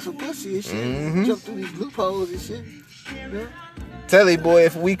can ask for pussy and shit. Mm-hmm. Jump through these loopholes and shit. You know? Tell you, boy,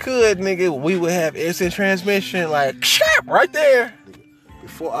 if we could, nigga, we would have instant transmission, like, right there.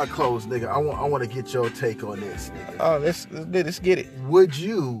 Before I close, nigga, I want to get your take on this, nigga. Oh, let's get it. Would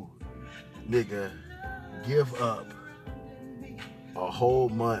you, nigga, give up a whole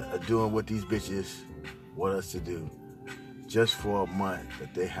month of doing what these bitches want us to do just for a month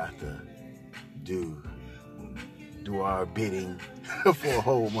that they have to do our bidding for a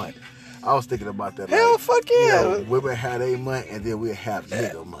whole month? I was thinking about that. Hell, fuck yeah. You know, women had a month and then we'll have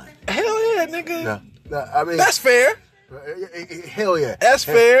nigga month. Hell yeah, nigga. No, I mean, that's fair. Hell yeah. That's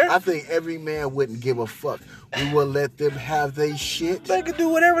fair. I think every man wouldn't give a fuck. We will let them have their shit. They can do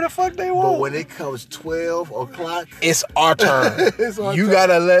whatever the fuck they want. But when it comes 12 o'clock, it's our turn. You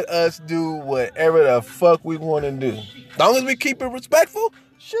gotta let us do whatever the fuck we want to do. As long as we keep it respectful,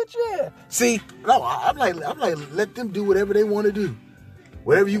 shit yeah. See, no, I'm like, let them do whatever they want to do.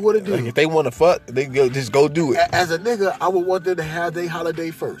 Whatever you want to do. Like if they want to fuck, they just go do it. As a nigga, I would want them to have their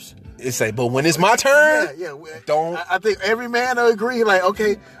holiday first. It's like, but when it's my turn, don't. I think every man will agree. Like,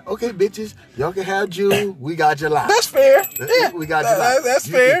 okay, bitches, y'all can have June. We got July. That's fair. Yeah, we got July. That's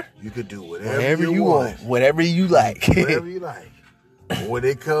fair. You could do whatever you want, whatever you like, whatever you like. When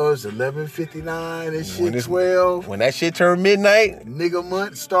it comes 11:59 and shit, 12. When that shit turn midnight, nigga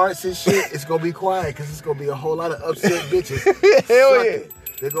month starts and shit, it's gonna be quiet because it's gonna be a whole lot of upset bitches. Hell yeah.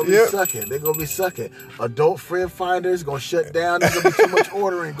 They're gonna be sucking. They're gonna be sucking. Adult friend finders gonna shut down. There's gonna be too much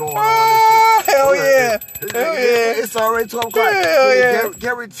ordering going on. And shit. Hell yeah. Hell yeah. It's already 12 o'clock. Hell yeah.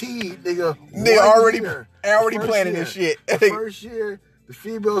 Guaranteed, nigga. They already planning this shit. The first year, the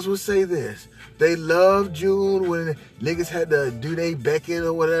females would say this. They loved June when niggas had to do they Beckett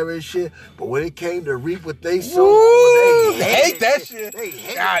or whatever and shit. But when it came to reap what they sowed, they hate that shit. They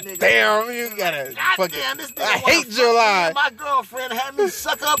hate God nigga. damn, you gotta fucking. Damn, this nigga I hate wanna July. fuck me and my girlfriend had me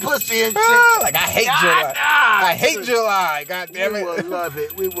suck her pussy and shit. Like I hate July. I hate July. God damn We it. would love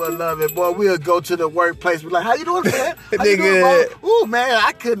it. We would love it, boy. We'll go to the workplace. Be like, how you doing, man? How you Nigga. doing, boy? Ooh, man,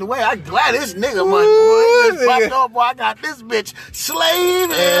 I couldn't wait. I'm glad this nigga month, boy. Just popped off, boy. I got this bitch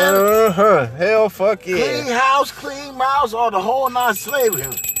slaving. Hell fuck yeah. Clean house, clean mouse, or the whole nine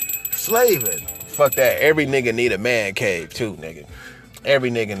slaving. Slaving. Fuck that. Every nigga need a man cave too, nigga.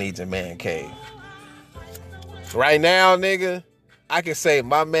 Every nigga needs a man cave. Right now, nigga, I can say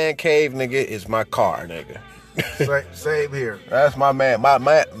my man cave, nigga, is my car, nigga. Same here. That's my man. My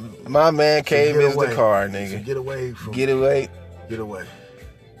man cave is the car, So nigga. get away from. Get away. Get away.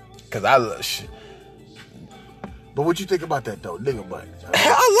 Cause I love shit. But what you think about that though, nigga? Butt.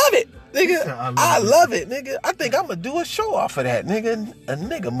 I love it, nigga. I love love it, nigga. I think I'm gonna do a show off of that, nigga. A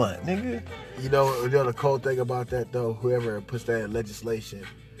nigga month, nigga. You know the cold thing about that though. Whoever puts that in legislation,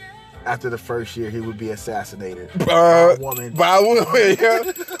 after the first year, he would be assassinated by a woman. By a woman,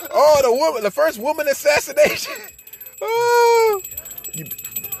 yeah. Oh, the first woman assassination. Oh.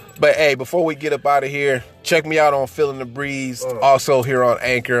 But hey, before we get up out of here, check me out on Feeling the Breeze. Also here on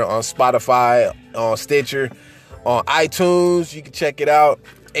Anchor, on Spotify, on Stitcher, on iTunes. You can check it out.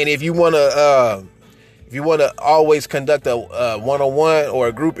 And if you wanna always conduct a one-on-one or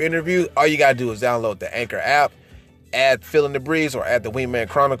a group interview, all you gotta do is download the Anchor app, add Feeling the Breeze or add the Wingman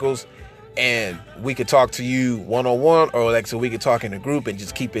Chronicles, and we could talk to you one-on-one, or like so we could talk in a group and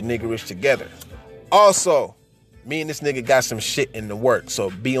just keep it niggerish together. Also, me and this nigga got some shit in the works, so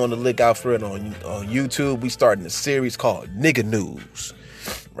be on the lookout for it on YouTube. We starting a series called Nigga News,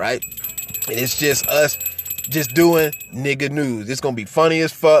 right? And it's just us just doing nigga news. It's gonna be funny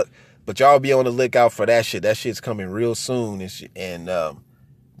as fuck, but y'all be on the lookout for that shit. That shit's coming real soon, and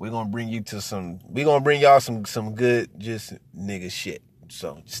we're gonna bring y'all some good just nigga shit.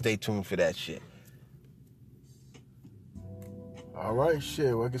 So stay tuned for that shit. All right,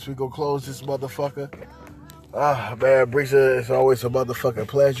 shit. Well, I guess we gonna close this motherfucker. Ah, man, Breeza, it's always a motherfucking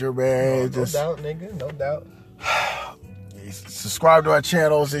pleasure, man. No doubt, nigga. No doubt. Subscribe to our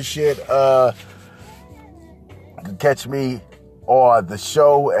channels and shit. You can catch me on the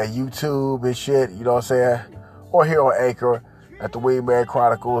show at YouTube and shit, you know what I'm saying? Or here on Anchor at the Wingman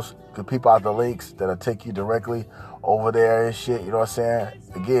Chronicles. You can peep out the links that'll take you directly over there and shit, you know what I'm saying?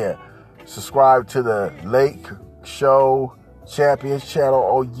 Again, subscribe to the Lake Show Champions channel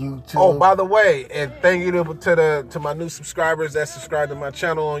on YouTube. Oh, by the way, and thank you to my new subscribers that subscribe to my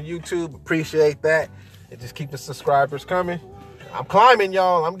channel on YouTube. Appreciate that. And just keep the subscribers coming. I'm climbing,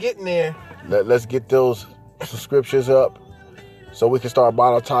 y'all. I'm getting there. Let's get those subscriptions up so we can start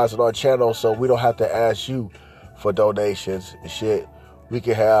monetizing our channel, so we don't have to ask you for donations and shit. We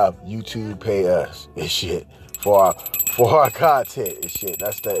can have YouTube pay us and shit for our content and shit.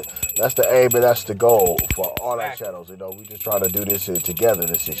 That's the aim and that's the goal for all our channels. You know, we just trying to do this together.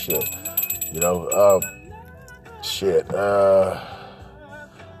 This is shit. You know,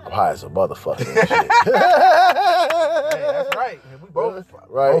 I'm high as a motherfucker. And shit. Hey, that's right. We both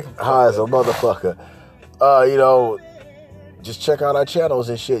right, high as a motherfucker. You know, just check out our channels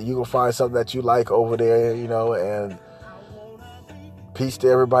and shit. You can find something that you like over there, you know, and peace to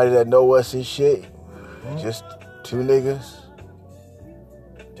everybody that know us and shit. Just two niggas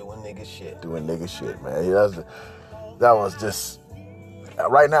doing nigga shit. Doing nigga shit, man. Yeah, that was just...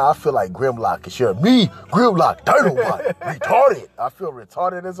 Right now, I feel like Grimlock and shit. Me, Grimlock, Dynamite, retarded. I feel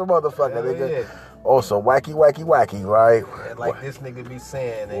retarded as a motherfucker, nigga. Yeah. Also, wacky, right? And like this nigga be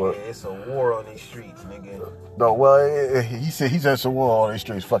saying, nigga, it's a war on these streets, nigga. No, well, he said he's just a war on these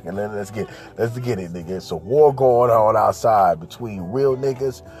streets. Fucking let's get it, nigga. It's a war going on outside between real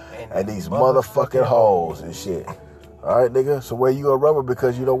niggas and these motherfucking hoes and shit. All right, nigga. So wear you a rubber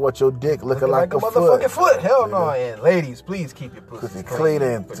because you don't want your dick looking like a motherfucking foot. Hell no. And ladies, please keep your pussy clean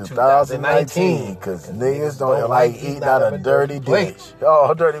in 2019 because niggas don't like eating out a dirty dish.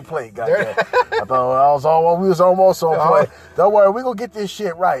 Oh, dirty plate, goddamn. I thought we was almost on point. Don't worry, we gonna get this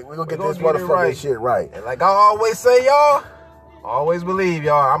shit right. We gonna get this motherfucking shit right. And like I always say, y'all, always believe,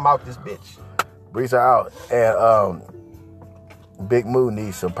 y'all, I'm out this bitch. Breeze out. And Big Moo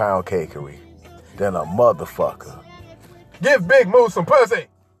needs some pound cakery. Then a motherfucker. Give Big Moo some pussy.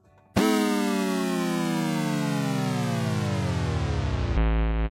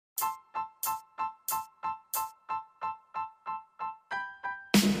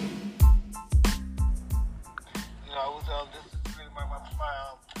 know, this is really my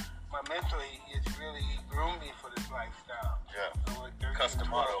mentor. He groomed me for this lifestyle. Yeah. So at 13, Custom 12,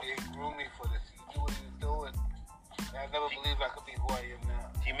 model. He groomed me for this. He knew what he was doing. And I never believed I could be who I am now.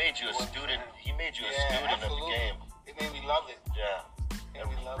 He made you a student. He made you a Yeah, student of the absolutely. game. It made me love it. Yeah. It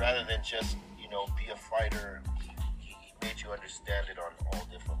made me love Rather it. than just, be a fighter, he made you understand it on all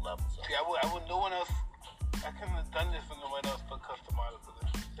different levels. See, I would no one else. I couldn't have done this for no one else but custom model,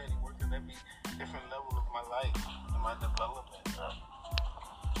 because he said he worked at every different level of my life and my development.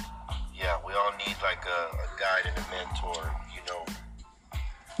 Yeah, we all need like a guide and a mentor,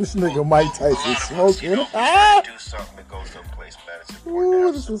 This nigga Mike Tyson A lot of us, smoking. we try to do something to go someplace, man. It's important Ooh, to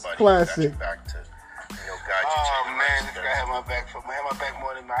have this is somebody classic. who got your back to, guide you Oh to the man, right this steps. guy had my back. Had my back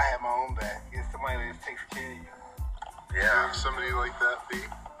more than I had my own back. He's somebody that just takes care of you. Yeah. Somebody like that, B?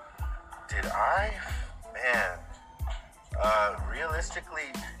 Did I? Man. Realistically,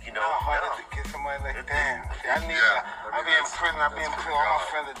 How hard is it to get somebody like that? I be in prison. I be in prison. All my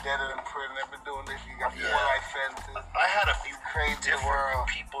friends are dead in prison. I've been doing this. You got 4 life sentences. I had a few Crazy different world.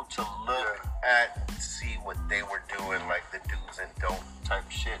 people to look at, see what they were doing, like the do's and don't type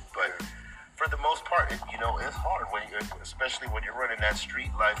shit. But for the most part, it's hard especially when you're running that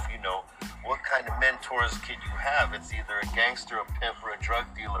street life. What kind of mentors can you have? It's either a gangster, a pimp, or a drug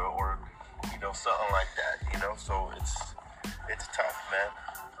dealer, or something like that. So it's tough, man.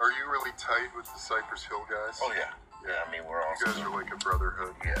 Are you really tight with the Cypress Hill guys? Oh yeah. Yeah, I mean we're all. You guys are like a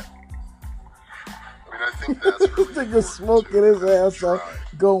brotherhood. Yeah. I mean, I think that's really Nigga smoking his ass off.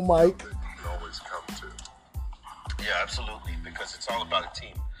 Go, Mike. that you can always come to. Yeah, absolutely, because it's all about a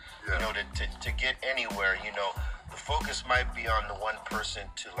team. Yeah. To get anywhere, the focus might be on the one person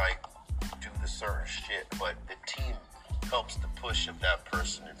to do the certain shit, but the team helps the push of that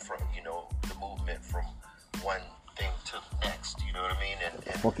person in front, the movement from one thing to the next, you know what I mean? And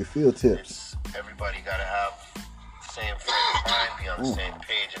Funky field tips. everybody gotta have the same frame of mind, be on the same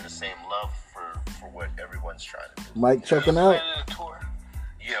page and the same love for what everyone's trying to do. Mike checking out. Planning a tour.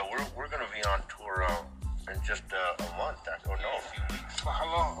 Yeah, we're gonna be on tour in just a month, a few weeks. For how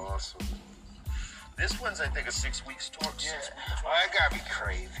long? Awesome. This one's, I think, a 6 weeks tour. Yeah. Well, that gotta be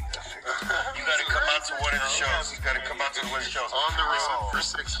crazy. You gotta come out to one of the shows. You gotta come out to one of the shows. On the road for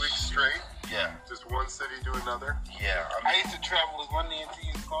 6 weeks straight? Yeah. Just one city to another? Yeah. I used to travel with one of the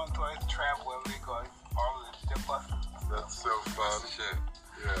MCs going to. I used to travel wherever they go. I used to follow them step buses. That's so fun. Shit.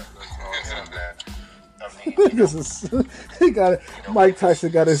 Yeah, that's awesome. Yeah, man. I mean, This is, he got it. Mike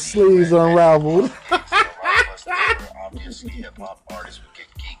Tyson got his sleeves unraveled. Obviously, hip hop artists would get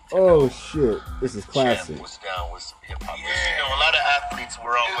geeked. Oh shit, this is classic. What's down with hip hop? A lot of athletes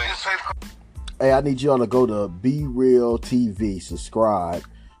were always. Hey, I need y'all to go to Be Real TV, subscribe.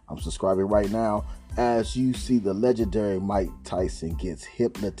 I'm subscribing right now. As you see, the legendary Mike Tyson gets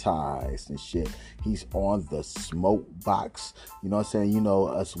hypnotized and shit. He's on the smoke box. You know what I'm saying?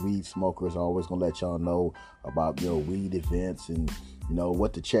 Us weed smokers are always gonna let y'all know about weed events and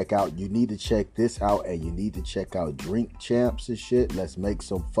what to check out. You need to check this out, and you need to check out Drink Champs and shit. Let's make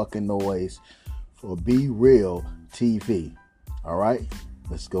some fucking noise for Be Real TV. All right,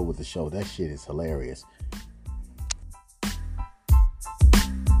 let's go with the show. That shit is hilarious.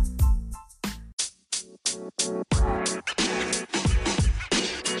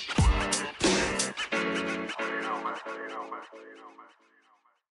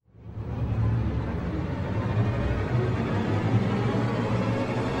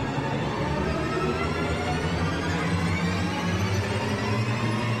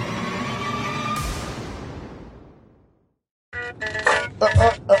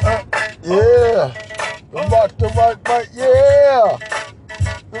 Yeah. The right, yeah.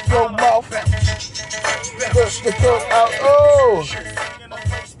 With your mouth. Push the coat out. Oh.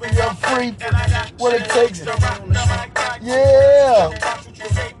 You're free. What it takes. Yeah.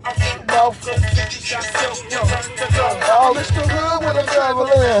 Mouth. Oh, it's the hood when I'm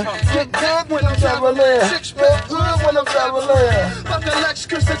traveling. Get good when I'm traveling. Get good when I'm traveling.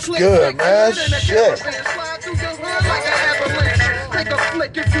 Good, man. Shit.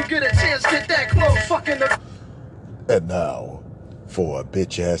 If you get a chance, get that close, fucking the. And now, for a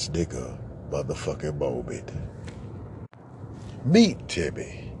bitch ass nigga motherfucking moment. Meet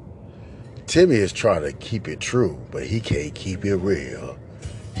Timmy. Timmy is trying to keep it true, but he can't keep it real.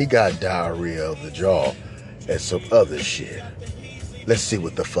 He got diarrhea of the jaw and some other shit. Let's see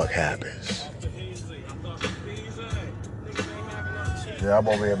what the fuck happens. Yeah, I'm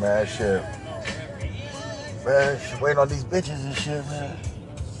over here, man. Shit. Man, waiting on these bitches and shit, man.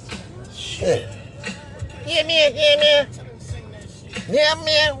 Shit. Yeah, man. Yeah,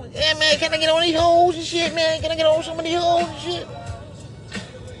 man. Can I get on these hoes and shit, man? Can I get on some of these hoes and shit?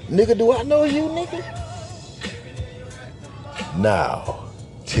 Nigga, do I know you, nigga? Now,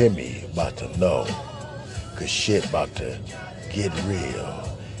 Timmy about to know, cause shit about to get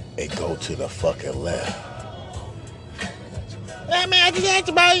real and go to the fucking left. Nah, man, I just asked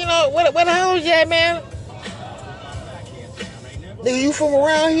about, where the hoes at, man? Nigga, you from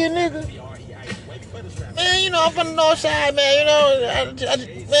around here, nigga? Man, I'm from the north side, man, I just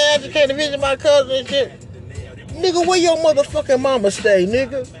came to visit my cousin and shit. Nigga, where your motherfucking mama stay,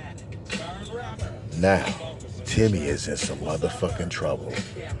 nigga? Now, Timmy is in some motherfucking trouble.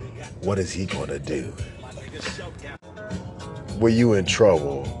 What is he gonna do? When you in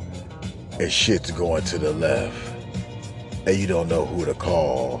trouble and shit's going to the left and you don't know who to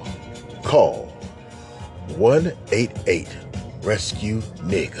call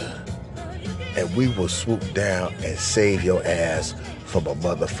 188-RESCUE-NIGGA, and we will swoop down and save your ass from a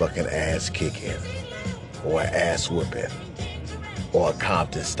motherfucking ass kicking, or an ass whooping, or a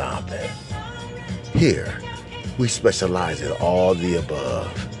Compton stomping. Here, we specialize in all the above,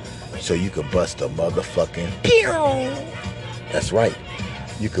 so you can bust a motherfucking pew. That's right,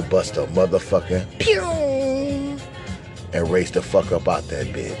 you can bust a motherfucking pew and race the fuck up out that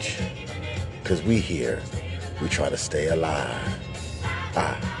bitch. Cause we here, we try to stay alive.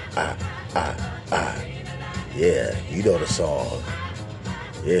 Yeah, you know the song.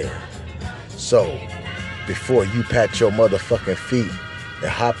 Yeah. So, before you pat your motherfucking feet and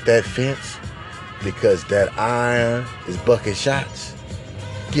hop that fence, because that iron is bucking shots,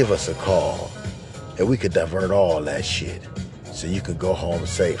 give us a call and we could divert all that shit so you can go home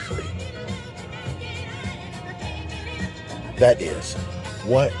safely. That is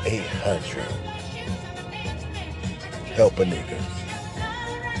 1-800-HELP a nigga.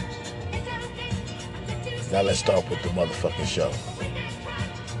 Now let's start with the motherfucking show.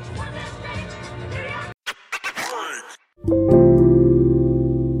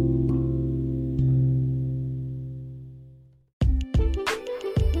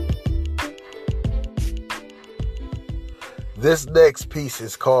 This next piece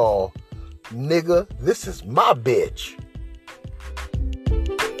is called Nigga, This Is My Bitch.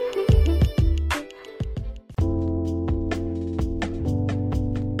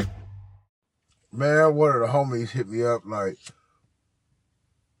 Man, one of the homies hit me up like,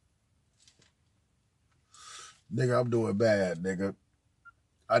 nigga, I'm doing bad, nigga.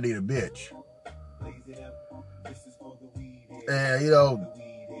 I need a bitch. And,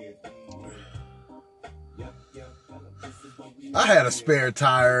 I had a spare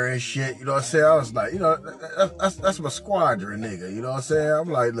tire and shit, you know what I'm saying? I was like, that's my squadron, nigga, you know what I'm saying? I'm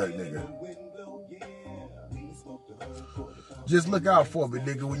like, look, nigga, just look out for me,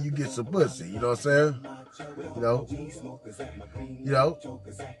 nigga, when you get some pussy, you know what I'm saying?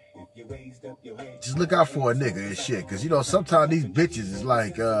 Just look out for a nigga and shit, cause sometimes these bitches is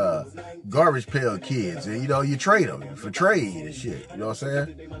like garbage pail kids, and you trade them for trade and shit, you know what I'm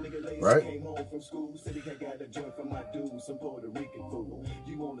saying? Right?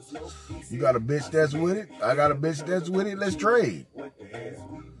 You got a bitch that's with it, I got a bitch that's with it, let's trade.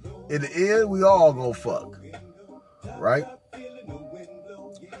 In the end, we all gonna fuck, right?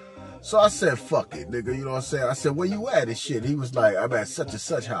 So I said, fuck it, nigga, you know what I'm saying? I said, where you at and shit? He was like, I'm at such and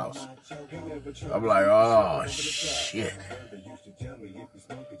such house. I'm like, oh, shit.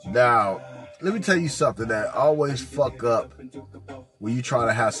 Now, let me tell you something that always fuck up when you try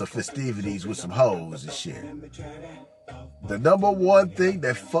to have some festivities with some hoes and shit. The number one thing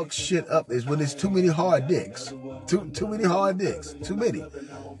that fucks shit up is when there's too many hard dicks. Too many hard dicks. Too many.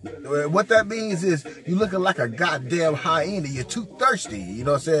 What that means is you looking like a goddamn hyena. You're too thirsty. You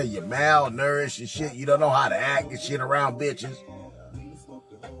know what I'm saying? You're malnourished and shit. You don't know how to act and shit around bitches.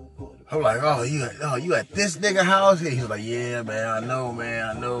 I'm like, oh, you at this nigga house? And he's like, yeah, man, I know,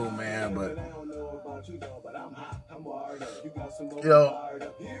 man, but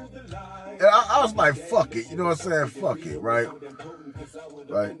I was like, fuck it, you know what I'm saying? Fuck it, right?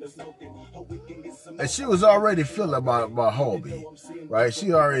 And she was already feeling my homie, right?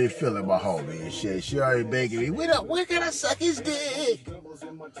 She already feeling my homie and shit. She already begging me, when can I suck his dick?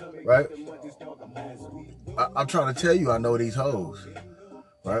 Right? I'm trying to tell you, I know these hoes,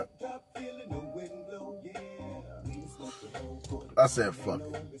 right? I said, fuck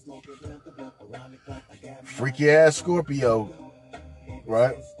it. Freaky ass Scorpio,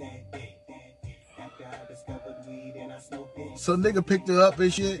 right? So nigga picked her up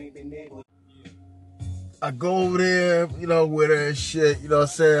and shit. I go over there, with her and shit, you know what I'm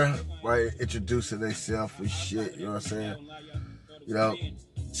saying? Right, introducing themselves and shit, you know what I'm saying?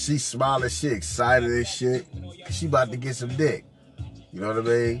 She smiling, she excited and shit. She about to get some dick. You know what I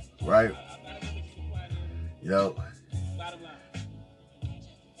mean? Right?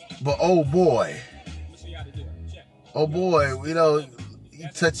 But oh boy, oh boy, you know, he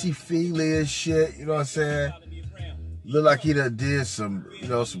touchy-feely and shit, you know what I'm saying? Look like he done did some, you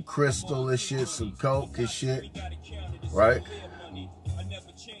know, some crystal and shit, some coke and shit, right?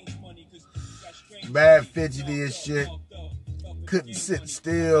 Mad fidgety and shit. Couldn't sit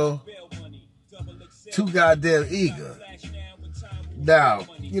still. Too goddamn eager. Now,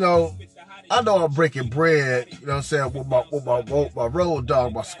 you know I'm breaking bread, you know what I'm saying, with my road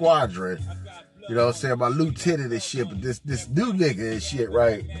dog, my squadron, you know what I'm saying, my lieutenant and shit, but this new nigga and shit,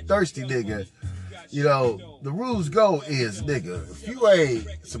 right? Thirsty nigga. You know, the rules go is, nigga, if you ain't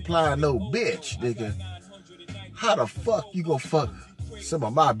supplying no bitch, nigga, how the fuck you gonna fuck some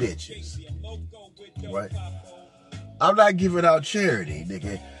of my bitches? Right? I'm not giving out charity,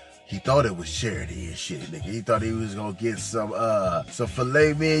 nigga. He thought it was charity and shit, nigga. He thought he was gonna get some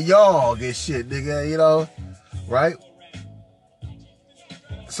filet mignon and shit, nigga, you know, right?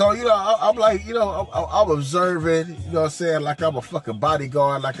 So, you know, I'm like, you know, I'm observing, you know what I'm saying, like I'm a fucking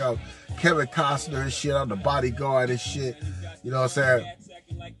bodyguard, like I'm Kevin Costner and shit. I'm the bodyguard and shit, you know what I'm saying?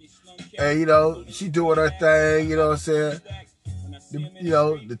 And, you know, she doing her thing, you know what I'm saying? You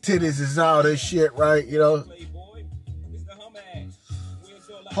know, the titties is out and shit, right, you know?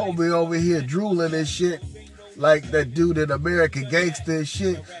 Homie over here drooling and shit, like that dude in American Gangster and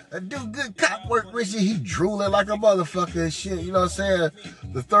shit. That dude, good cop work, Richie. He drooling like a motherfucker and shit. You know what I'm saying?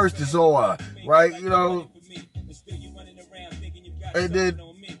 The thirst is on, right? You know. And then,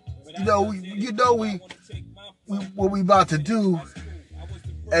 we what we about to do.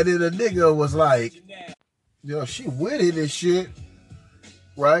 And then the nigga was like, you know, she with it and shit,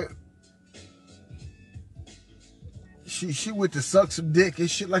 right? She went to suck some dick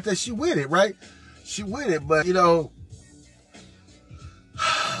and shit like that. She with it, right? She with it, but you know,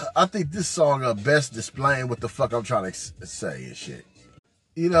 I think this song are best displaying what the fuck I'm trying to say and shit.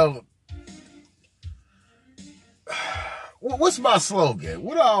 You know, what's my slogan?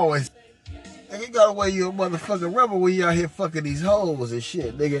 What I always, nigga, you gotta wear your motherfucking rubber when you out here fucking these hoes and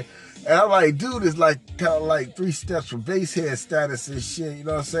shit, nigga. And I'm like, dude, is like kind of like 3 steps from base head status and shit. You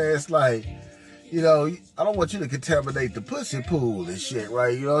know what I'm saying? It's like, you know, I don't want you to contaminate the pussy pool and shit,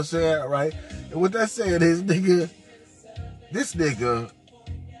 right? You know what I'm saying, right? And what that saying is, nigga, this nigga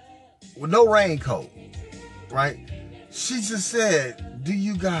with no raincoat, right? She just said, do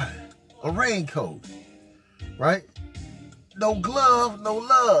you got a raincoat, right? No glove, no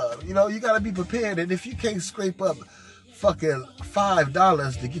love. You know, you got to be prepared. And if you can't scrape up fucking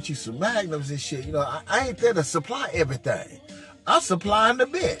 $5 to get you some magnums and shit, you know, I ain't there to supply everything. I'm supplying the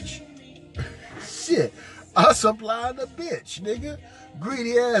bitch. Shit, I'm supplying the bitch, nigga.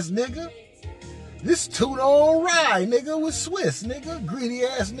 Greedy ass nigga. This tuna on rye, nigga, with Swiss, nigga. Greedy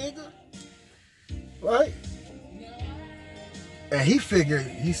ass nigga. Right? And he figured,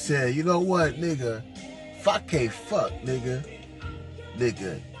 he said, you know what, nigga? If I can't fuck, nigga,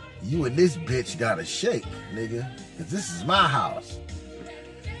 you and this bitch gotta shake, nigga. Cause this is my house.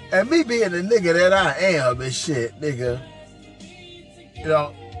 And me being the nigga that I am and shit, nigga, you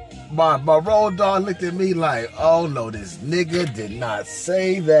know, my road dog looked at me like, oh no, this nigga did not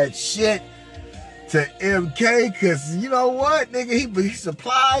say that shit to MK, cause you know what, nigga, he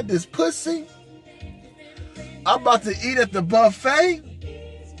supplied this pussy. I'm about to eat at the buffet,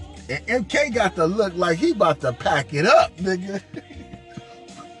 and MK got to look like he about to pack it up, nigga.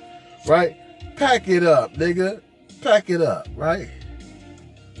 Right? Pack it up, nigga. Pack it up, right?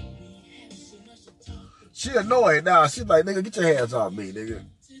 She annoyed now. She's like, nigga, get your hands off me, nigga.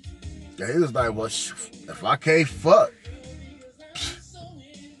 And he was like, well, if I can't fuck,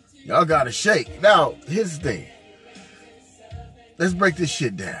 y'all gotta shake. Now, here's the thing. Let's break this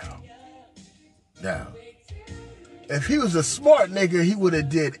shit down. Now, if he was a smart nigga, he would have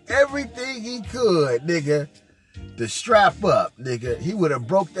did everything he could, nigga, to strap up, nigga. He would have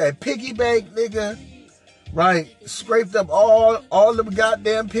broke that piggy bank, nigga, right? Scraped up all them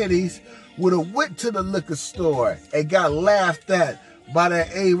goddamn pennies, would have went to the liquor store and got laughed at by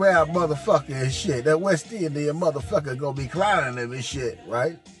that Arab motherfucker and shit. That West Indian motherfucker gonna be clowning him and shit,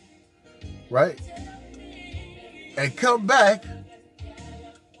 right? Right? And come back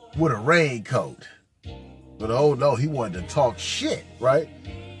with a raincoat. But oh no, he wanted to talk shit, right?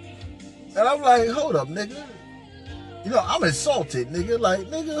 And I'm like, hold up, nigga. You know, I'm insulted, nigga. Like,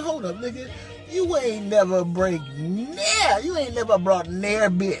 nigga, hold up, nigga. You ain't never you ain't never brought near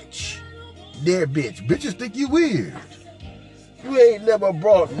bitch. Near bitch. Bitches think you weird. You ain't never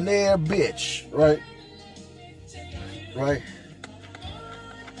brought near bitch, right? Right?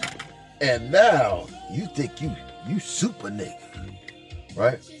 And now you think you super nigga,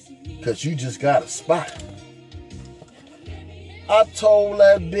 right? Cause you just got a spot. I told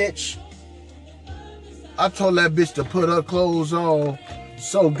that bitch, I told that bitch to put her clothes on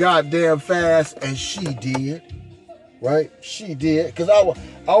so goddamn fast, and she did. Right? She did. Because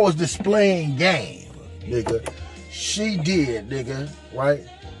I was displaying game, nigga. She did, nigga. Right?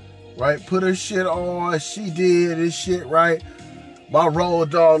 Right? Put her shit on. She did this shit, right? My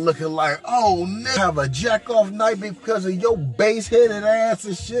road dog looking like, oh, nigga, have a jack-off night because of your base-headed ass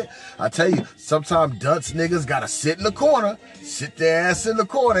and shit. I tell you, sometimes dunce niggas gotta sit in the corner, sit their ass in the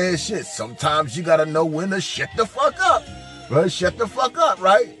corner and shit. Sometimes you gotta know when to shut the fuck up, right? Shut the fuck up,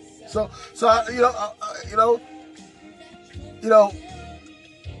 right? So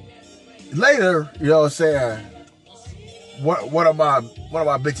later, you know what I'm saying, one of my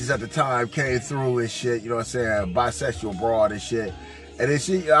bitches at the time came through and shit, you know what I'm saying, bisexual broad and shit. And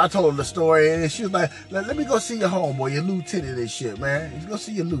then I told her the story, and she was like, let me go see your homeboy, your lieutenant and shit, man. You go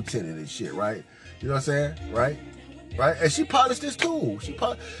see your lieutenant and shit, right? You know what I'm saying? Right? Right? And she polished his tool. She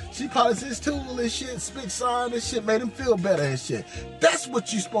polished his tool and shit, spit sign and shit, made him feel better and shit. That's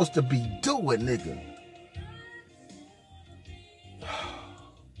what you supposed to be doing, nigga.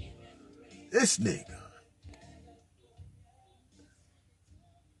 This nigga.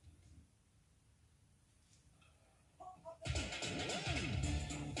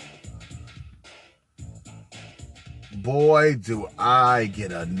 Boy, do I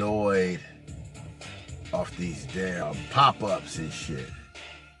get annoyed off these damn pop-ups and shit.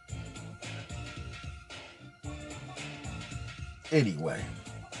 Anyway.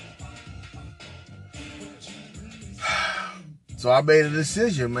 So I made a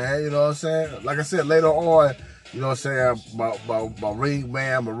decision, man, you know what I'm saying? Like I said, later on, you know what I'm saying, my ring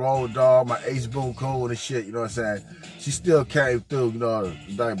man, my road dog, my ace boom cool and shit, you know what I'm saying? She still came through, you know,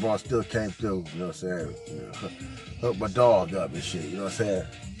 the night bra still came through, you know what I'm saying? You know, hook my dog up and shit, you know what I'm saying?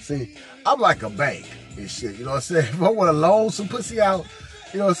 See, I'm like a bank and shit, you know what I'm saying? If I want to loan some pussy out,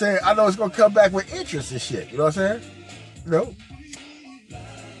 you know what I'm saying, I know it's going to come back with interest and shit, you know what I'm saying? You know?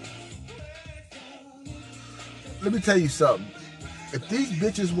 Let me tell you something. If these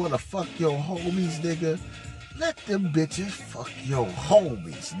bitches want to fuck your homies, nigga, let them bitches fuck your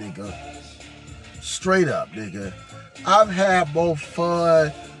homies, nigga. Straight up, nigga. I've had more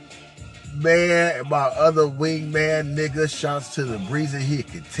fun, man, and my other wingman, nigga, shouts to the breezer, he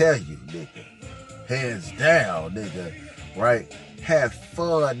can tell you, nigga. Hands down, nigga. Right? Had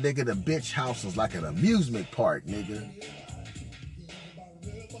fun, nigga. The bitch house was like an amusement park, nigga.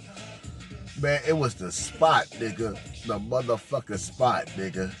 Man, it was the spot, nigga. The motherfucking spot,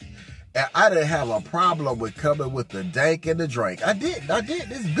 nigga. And I didn't have a problem with coming with the dank and the drink. I did.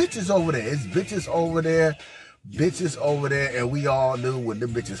 There's bitches over there. It's bitches over there. Bitches over there. And we all knew when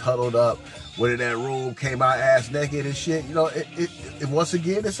them bitches huddled up, when in that room, came out ass naked and shit. You know, it once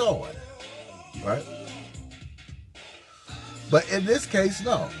again, it's on. Right? But in this case,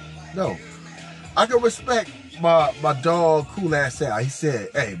 no. I can respect my dog cool ass out. He said,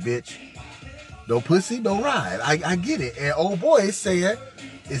 hey, bitch. No pussy, no ride. I get it. And old boy is saying,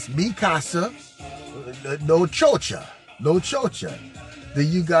 it's mi casa, no chocha. No chocha.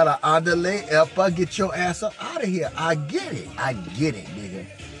 Then you gotta andale, elpa, get your ass up out of here. I get it, nigga.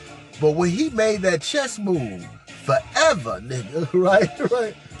 But when he made that chess move, forever, nigga,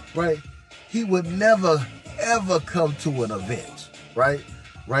 right? He would never, ever come to an event, right?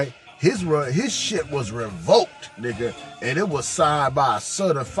 His shit was revoked, nigga, and it was signed by a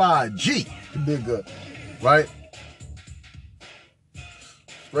certified G, nigga, right?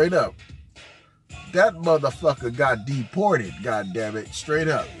 Straight up. That motherfucker got deported, goddammit. Straight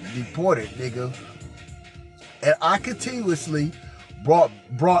up. Deported, nigga. And I continuously brought,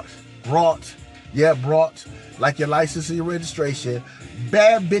 like your license and your registration,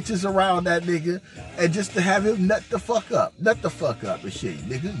 bad bitches around that nigga, and just to have him nut the fuck up and shit,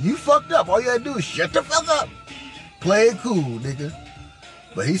 nigga. You fucked up. All you gotta do is shut the fuck up. Play it cool, nigga.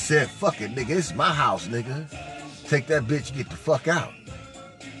 But he said, fuck it, nigga. It's my house, nigga. Take that bitch and get the fuck out.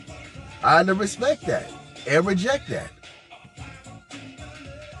 I had to respect that and reject that.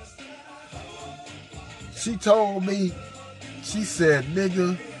 She told me, she said,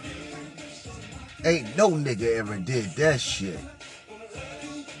 nigga, ain't no nigga ever did that shit.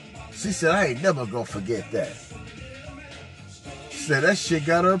 She said, I ain't never gonna forget that. She said, that shit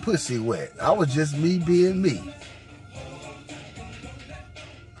got her pussy wet. I was just me being me.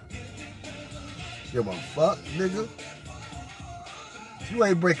 Give a fuck, nigga. You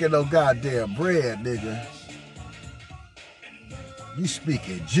ain't breaking no goddamn bread, nigga. You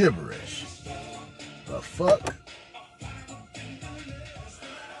speaking gibberish. The fuck?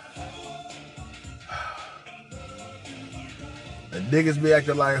 And niggas be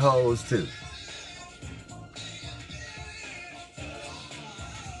acting like hoes too.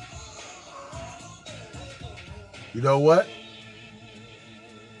 You know what?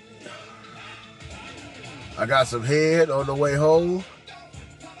 I got some head on the way home,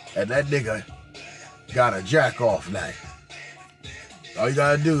 and that nigga got a jack off night. All you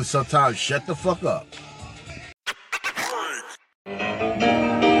gotta do is sometimes shut the fuck up.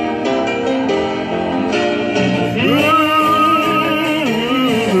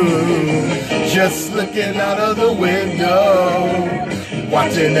 Just looking out of the window,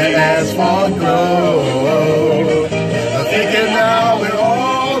 watching the asphalt grow, thinking now with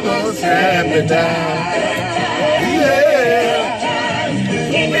all those happy times. Yeah,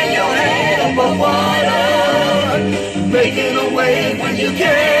 keeping your head above water, making a way when you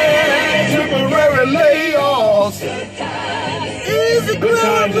can. Temporary layoffs, easy Good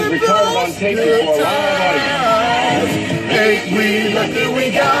times is retarded on tape before live audience.